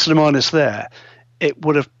a plus and a minus there. It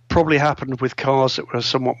would have probably happened with cars that were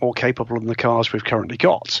somewhat more capable than the cars we've currently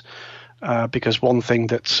got. because one thing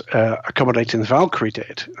that accommodating the Valkyrie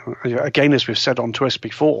did, again, as we've said on Twist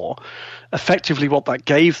before, effectively what that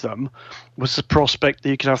gave them was the prospect that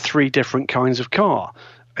you could have three different kinds of car: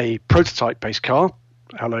 a prototype-based car,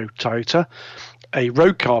 hello Toyota, a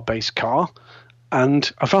road car-based car,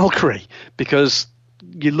 and a Valkyrie. Because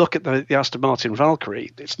you look at the Aston Martin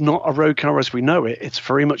Valkyrie, it's not a road car as we know it. It's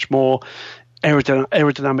very much more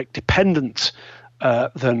aerodynamic dependent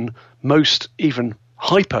than most even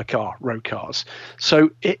hypercar road cars. So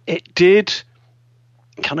it did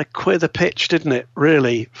kind of queer the pitch, didn't it,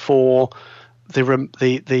 really, for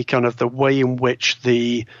the kind of the way in which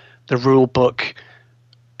the rule book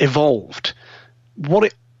evolved. What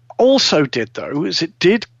it also did, though, is it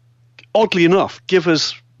did, oddly enough, give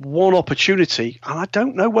us one opportunity, and I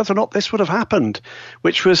don't know whether or not this would have happened,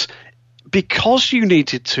 which was because you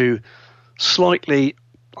needed to slightly,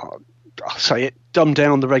 I'll say it, dumb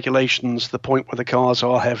down the regulations to the point where the cars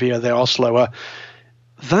are heavier, they are slower.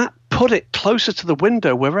 That put it closer to the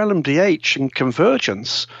window where LMDH and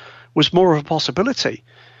convergence was more of a possibility.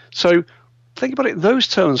 So think about it in those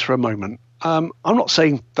terms for a moment. I'm not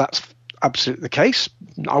saying that's absolutely the case.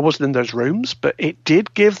 I wasn't in those rooms, but it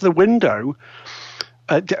did give the window,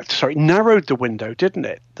 narrowed the window, didn't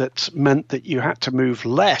it? That meant that you had to move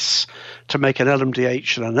less to make an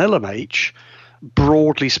LMDH and an LMH,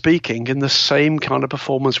 broadly speaking, in the same kind of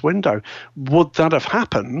performance window. Would that have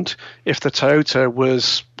happened if the Toyota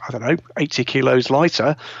was, I don't know, 80 kilos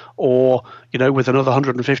lighter, or, with another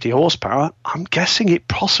 150 horsepower? I'm guessing it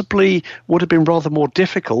possibly would have been rather more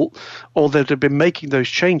difficult, or they'd have been making those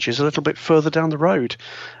changes a little bit further down the road.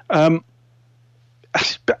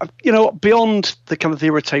 Beyond the kind of the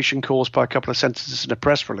irritation caused by a couple of sentences in a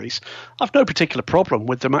press release, I've no particular problem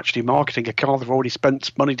with them actually marketing a car they've already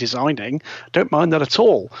spent money designing. Don't mind that at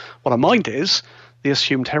all. What I mind is the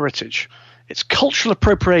assumed heritage. It's cultural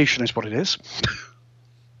appropriation is what it is.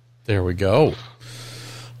 There we go.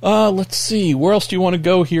 Let's see. Where else do you want to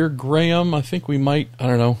go here, Graham? I think we might, I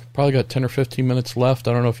don't know, probably got 10 or 15 minutes left.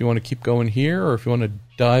 I don't know if you want to keep going here or if you want to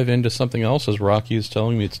dive into something else, as Rocky is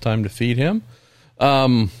telling me it's time to feed him.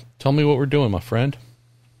 Tell me what we're doing, my friend.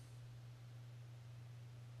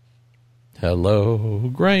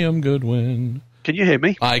 Hello, Graham Goodwin. Can you hear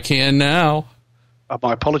me? I can now.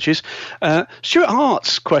 My apologies. Stuart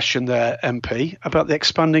Hart's question there, MP, about the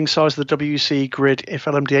expanding size of the WC grid if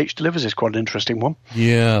LMDH delivers is quite an interesting one.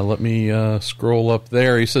 Yeah, let me scroll up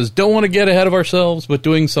there. He says, don't want to get ahead of ourselves, but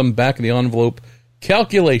doing some back-of-the-envelope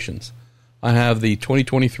calculations. I have the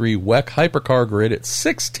 2023 WEC Hypercar grid at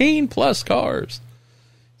 16-plus cars.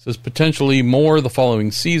 Says potentially more the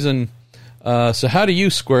following season. So how do you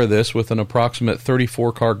square this with an approximate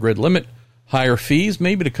 34-car grid limit, higher fees,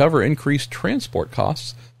 maybe to cover increased transport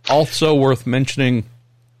costs? Also worth mentioning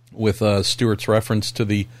with Stuart's reference to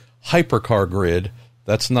the hypercar grid,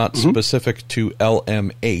 that's not specific to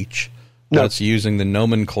LMH. No. That's using the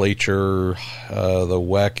nomenclature the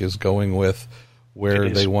WEC is going with, where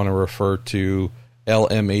they want to refer to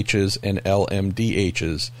LMHs and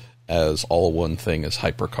LMDHs as all one thing as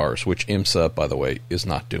hypercars, which IMSA, by the way, is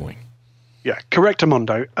not doing. Yeah, correct,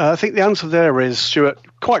 Amondo. I think the answer there is, Stuart,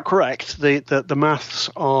 quite correct. The maths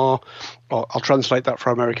are, well, I'll translate that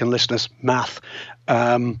for American listeners, math.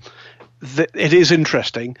 It is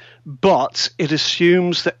interesting, but it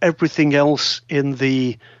assumes that everything else in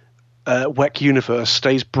the WEC universe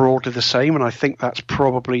stays broadly the same, and I think that's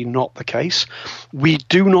probably not the case. We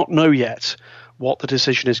do not know yet what the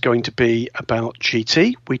decision is going to be about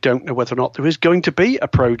GT. We don't know whether or not there is going to be a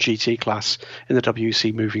Pro GT class in the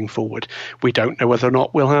WC moving forward. We don't know whether or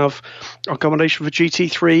not we'll have a combination for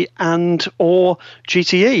GT3 and or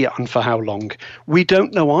GTE, and for how long. We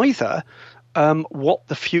don't know either what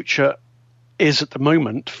the future is at the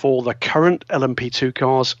moment for the current LMP2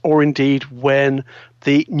 cars, or indeed when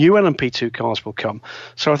the new LMP2 cars will come.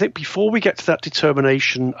 So I think before we get to that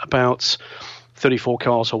determination about 34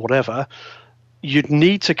 cars or whatever, you'd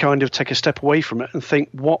need to kind of take a step away from it and think,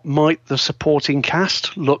 what might the supporting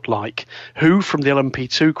cast look like? Who from the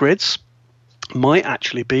LMP2 grids might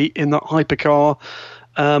actually be in that hypercar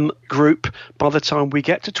group by the time we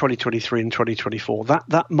get to 2023 and 2024?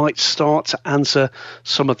 That might start to answer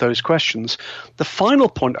some of those questions. The final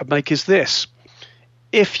point I'd make is this.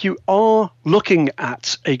 If you are looking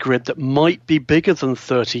at a grid that might be bigger than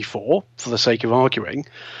 34, for the sake of arguing,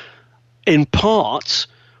 in part,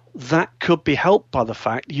 that could be helped by the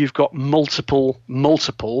fact you've got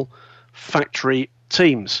multiple factory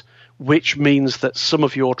teams, which means that some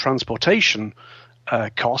of your transportation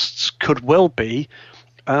costs could well be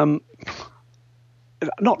not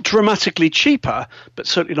dramatically cheaper, but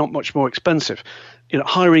certainly not much more expensive.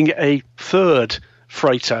 Hiring a third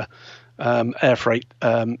freighter air freight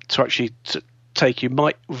to actually take you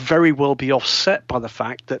might very well be offset by the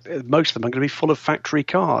fact that most of them are going to be full of factory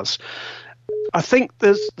cars. I think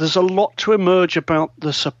there's a lot to emerge about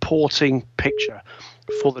the supporting picture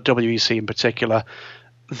for the WEC in particular.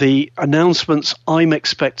 The announcements I'm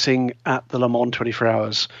expecting at the Le Mans 24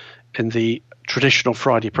 Hours in the traditional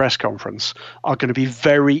Friday press conference are going to be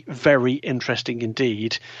very, very interesting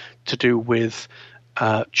indeed, to do with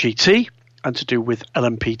GT and to do with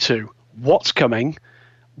LMP2. What's coming?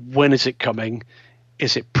 When is it coming?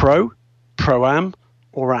 Is it Pro, Pro-Am,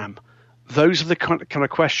 or Am? Those are the kind of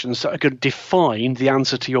questions that are going to define the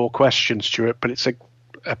answer to your question, Stuart, but it's a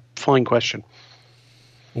fine question.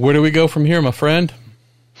 Where do we go from here, my friend?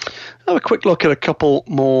 Have a quick look at a couple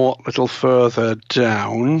more a little further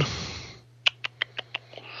down.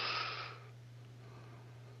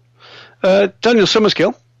 Daniel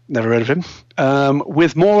Summerskill, never heard of him,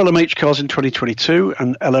 with more LMH cars in 2022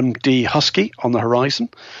 and LMD Husky on the horizon.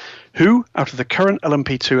 Who, out of the current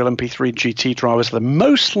LMP2, LMP3 GT drivers, are the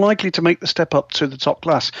most likely to make the step up to the top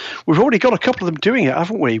class? We've already got a couple of them doing it,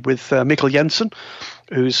 haven't we? With Mikkel Jensen,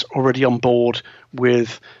 who's already on board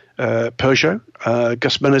with Peugeot.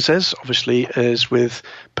 Gus Menezes, obviously, is with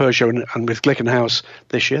Peugeot and with Glickenhaus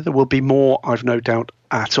this year. There will be more, I've no doubt,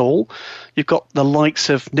 at all. You've got the likes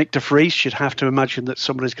of Nick de Vries. You'd have to imagine that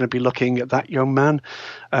someone is going to be looking at that young man.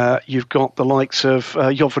 You've got the likes of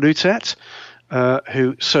Job van Uitert,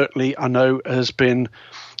 who certainly I know has been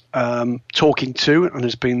talking to and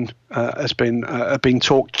has been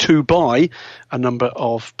talked to by a number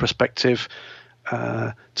of prospective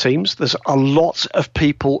teams. There's a lot of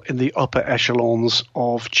people in the upper echelons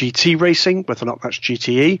of GT racing, whether or not that's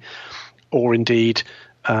GTE or indeed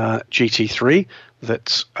GT3,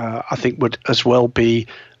 that I think would as well be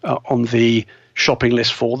on the shopping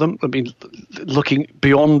list for them. I mean, looking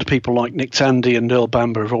beyond people like Nick Tandy and Neil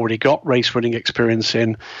Bamber, who've already got race-winning experience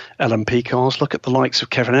in LMP cars. Look at the likes of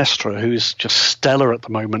Kevin Estre, who's just stellar at the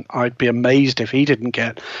moment. I'd be amazed if he didn't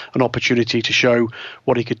get an opportunity to show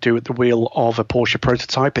what he could do at the wheel of a Porsche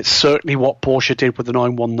prototype. It's certainly what Porsche did with the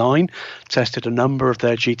 919, tested a number of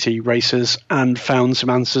their GT races and found some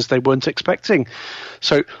answers they weren't expecting.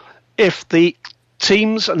 So if the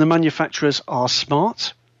teams and the manufacturers are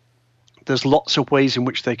smart, there's lots of ways in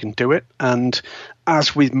which they can do it. And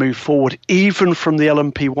as we move forward, even from the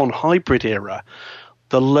LMP1 hybrid era,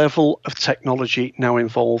 the level of technology now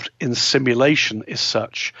involved in simulation is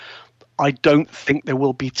such, I don't think there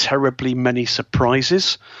will be terribly many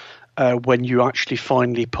surprises when you actually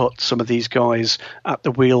finally put some of these guys at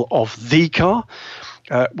the wheel of the car.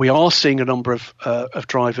 We are seeing a number of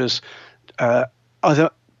drivers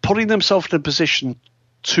either putting themselves in a position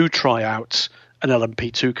to try out an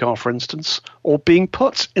LMP2 car, for instance, or being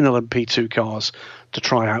put in LMP2 cars to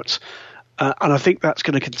try out. And I think that's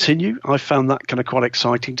going to continue. I found that kind of quite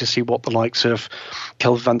exciting to see what the likes of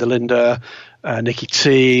Kelvin van der Linde, Nicky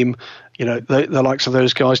Thiem, the likes of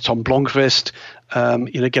those guys, Tom Blomqvist,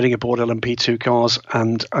 getting aboard LMP2 cars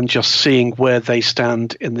and just seeing where they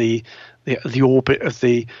stand in the orbit of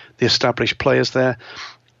the established players there.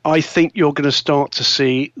 I think you're going to start to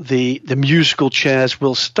see the musical chairs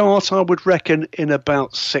will start, I would reckon, in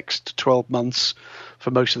about 6 to 12 months for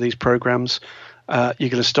most of these programs. You're going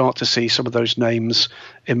to start to see some of those names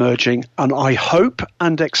emerging. And I hope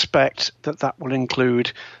and expect that will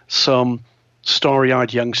include some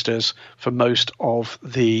starry-eyed youngsters for most of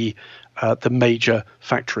the major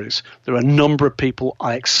factories. There are a number of people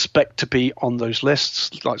I expect to be on those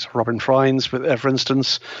lists, like Robin Freins, for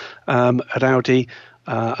instance, at Audi.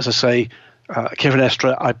 As I say, Kevin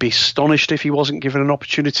Estre, I'd be astonished if he wasn't given an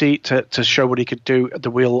opportunity to show what he could do at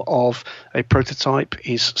the wheel of a prototype.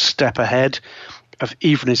 He's a step ahead of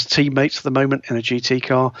even his teammates at the moment in a GT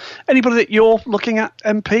car. Anybody that you're looking at,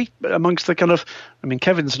 MP, amongst the kind of, I mean,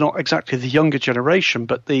 Kevin's not exactly the younger generation,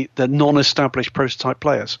 but the non-established prototype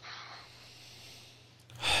players?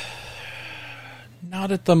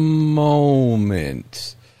 Not at the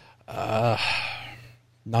moment.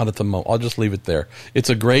 Not at the moment. I'll just leave it there.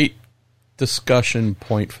 It's a great discussion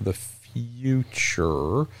point for the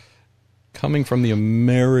future. Coming from the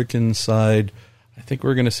American side, I think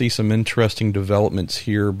we're going to see some interesting developments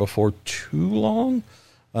here before too long.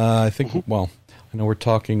 I think, well, I know we're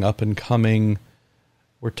talking up and coming.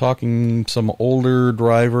 We're talking some older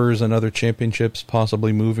drivers and other championships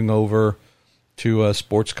possibly moving over to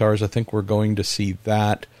sports cars. I think we're going to see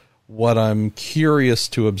that. What I'm curious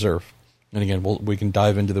to observe, and again, we can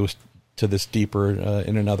dive into this deeper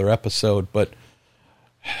in another episode, but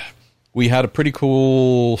we had a pretty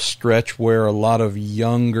cool stretch where a lot of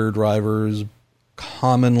younger drivers,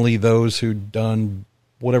 commonly those who'd done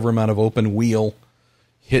whatever amount of open wheel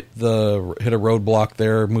hit a roadblock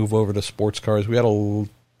there, move over to sports cars. We had a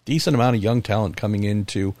decent amount of young talent coming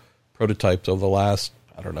into prototypes over the last,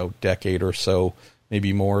 I don't know, decade or so,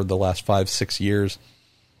 maybe more the last 5-6 years.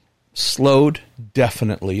 Slowed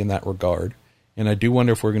definitely in that regard. And I do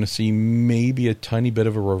wonder if we're going to see maybe a tiny bit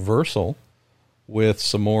of a reversal with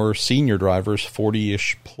some more senior drivers,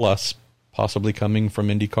 40-ish plus, possibly coming from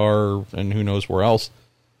IndyCar and who knows where else,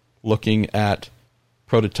 looking at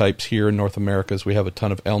prototypes here in North America, as we have a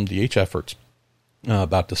ton of LMDH efforts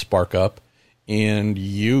about to spark up, and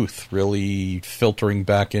youth really filtering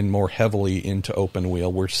back in more heavily into open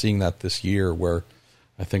wheel. We're seeing that this year where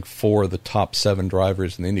I think 4 of the top 7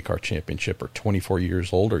 drivers in the IndyCar Championship are 24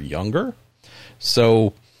 years old or younger.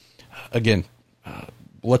 So, again,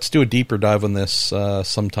 let's do a deeper dive on this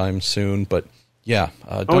sometime soon. But,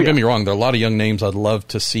 don't get me wrong. There are a lot of young names I'd love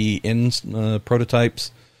to see in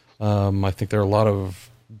prototypes. I think there's a lot of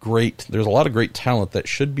great talent that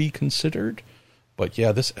should be considered. But,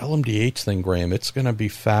 this LMDH thing, Graham, it's going to be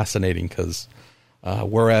fascinating because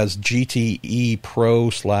whereas GTE Pro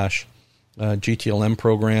 / GTLM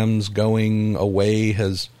programs going away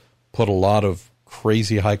has put a lot of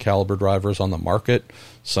crazy high caliber drivers on the market,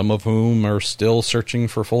 some of whom are still searching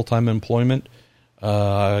for full-time employment.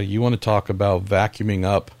 You want to talk about vacuuming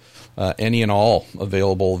up any and all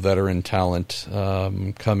available veteran talent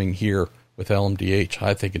coming here with LMDH.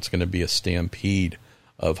 I think it's going to be a stampede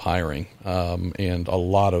of hiring and a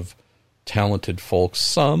lot of talented folks,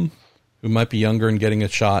 some who might be younger and getting a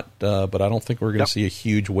shot, but I don't think we're going to see a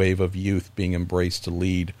huge wave of youth being embraced to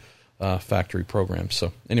lead factory programs.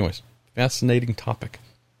 So anyways, fascinating topic.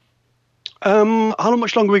 How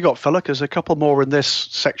much longer we got, fella? Because a couple more in this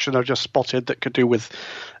section I've just spotted that could do with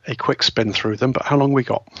a quick spin through them, but how long we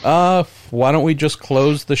got? Why don't we just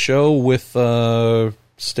close the show with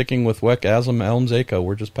sticking with WEC Asm Elmseka?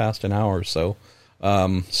 We're just past an hour, so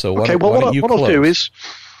why don't you close?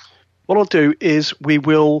 What I'll do is we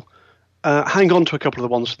will hang on to a couple of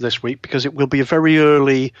the ones from this week because it will be a very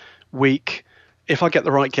early week. If I get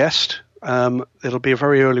the right guest, it'll be a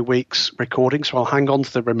very early week's recording, so I'll hang on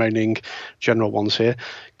to the remaining general ones here.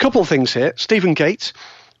 Couple of things here. Stephen Gates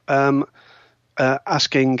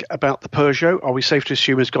asking about the Peugeot. Are we safe to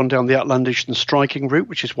assume it's gone down the outlandish and striking route,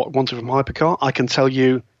 which is what we wanted from Hypercar? I can tell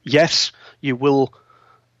you, yes, you will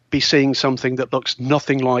be seeing something that looks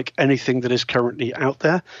nothing like anything that is currently out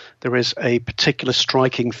there. There is a particular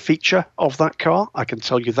striking feature of that car, I can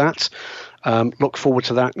tell you that. Look forward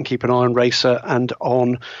to that and keep an eye on Racer and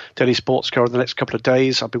on Daily Sports Car in the next couple of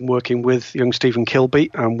days. I've been working with young Stephen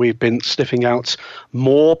Kilby and we've been sniffing out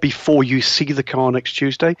more before you see the car next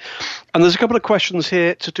Tuesday. And there's a couple of questions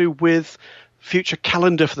here to do with future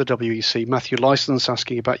calendar for the WEC. Matthew Licence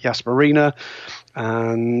asking about Yas Marina,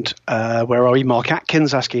 and where are we? Mark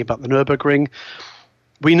Atkins asking about the Nürburgring.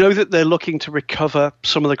 We know that they're looking to recover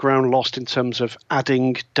some of the ground lost in terms of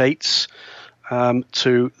adding dates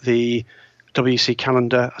to the WEC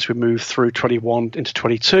calendar as we move through 21 into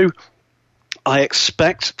 22. I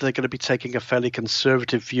expect they're going to be taking a fairly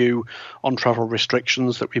conservative view on travel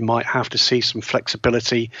restrictions, that we might have to see some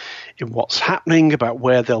flexibility in what's happening, about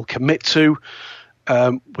where they'll commit to.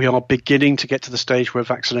 We are beginning to get to the stage where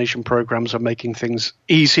vaccination programs are making things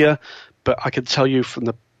easier, but I can tell you from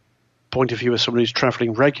the point of view of someone who's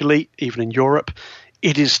traveling regularly, even in Europe,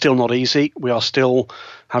 it is still not easy. We are still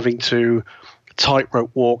having to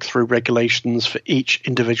tightrope walk through regulations for each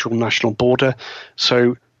individual national border.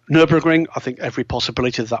 So Nürburgring, I think every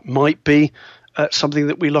possibility that might be something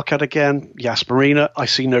that we look at again. Yas Marina, I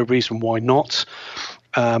see no reason why not.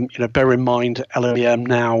 Bear in mind, LMEM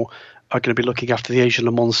now are going to be looking after the Asia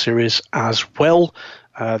Le Mans Series as well.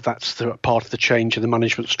 That's part of the change in the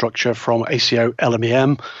management structure from ACO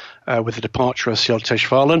LMEM with the departure of Siol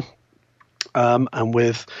Teshvalan and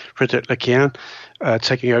with Frédéric Lequien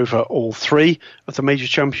taking over all 3 of the major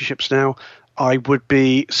championships now. I would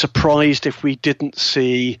be surprised if we didn't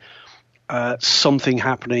see something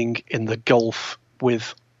happening in the Gulf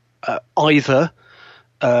with either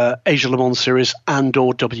Asia Le Mans Series and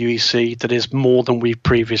or WEC that is more than we've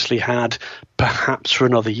previously had, perhaps for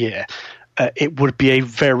another year. It would be a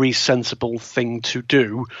very sensible thing to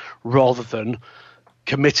do rather than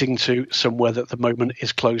committing to somewhere that at the moment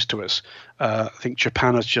is close to us. I think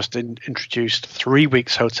Japan has just introduced 3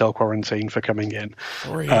 weeks hotel quarantine for coming in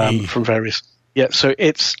from various. Yeah, so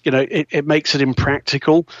it's it makes it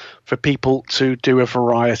impractical for people to do a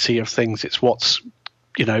variety of things. It's what's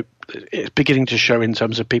it's beginning to show in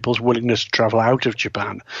terms of people's willingness to travel out of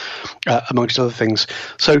Japan, amongst other things.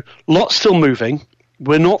 So lots still moving.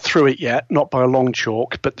 we're not through it yet, not by a long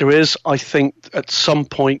chalk, but there is, I think, at some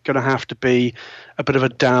point going to have to be a bit of a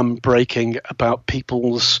dam breaking about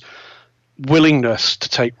people's willingness to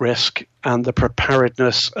take risk and the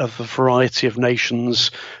preparedness of a variety of nations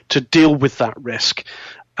to deal with that risk.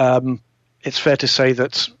 It's fair to say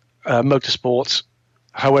that motorsports,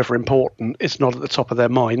 however important, it's not at the top of their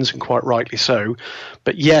minds, and quite rightly so.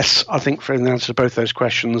 But yes, I think for the answer to both those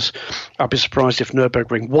questions, I'd be surprised if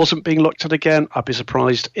Nürburgring wasn't being looked at again. I'd be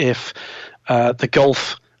surprised if the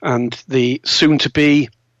Gulf and the soon-to-be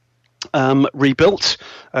rebuilt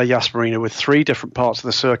Yas Marina, with 3 different parts of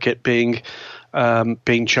the circuit being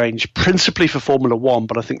changed, principally for Formula One,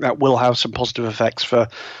 but I think that will have some positive effects for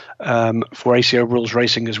ACO rules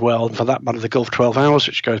racing as well, and for that matter, the Gulf 12 Hours,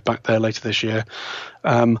 which goes back there later this year.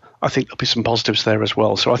 I think there'll be some positives there as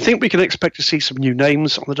well. So I think we can expect to see some new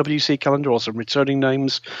names on the WC calendar, or some returning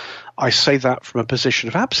names. I say that from a position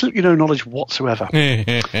of absolutely no knowledge whatsoever.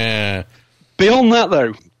 Beyond that,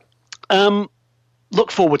 though,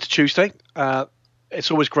 look forward to Tuesday. It's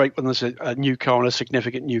always great when there's a new car and a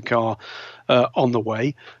significant new car on the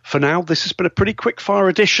way. For now, this has been a pretty quick-fire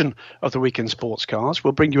edition of the Weekend Sports Cars.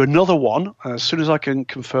 We'll bring you another one as soon as I can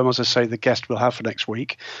confirm, as I say, the guest we'll have for next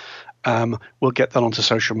week. We'll get that onto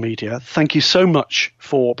social media. Thank you so much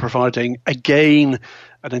for providing, again,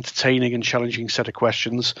 an entertaining and challenging set of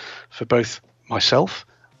questions for both myself,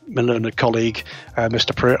 my learned colleague,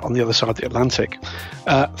 Mr. Pruitt, on the other side of the Atlantic.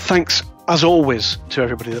 Thanks, as always, to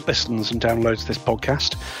everybody that listens and downloads this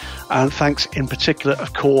podcast. And thanks in particular,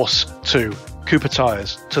 of course, to Cooper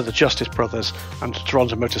Tyres, to the Justice Brothers, and to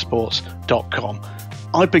TorontoMotorsports.com.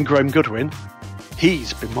 I've been Graham Goodwin.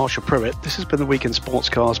 He's been Marshall Pruitt. This has been the Weekend Sports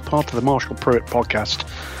Cars, part of the Marshall Pruitt podcast.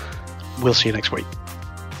 We'll see you next week.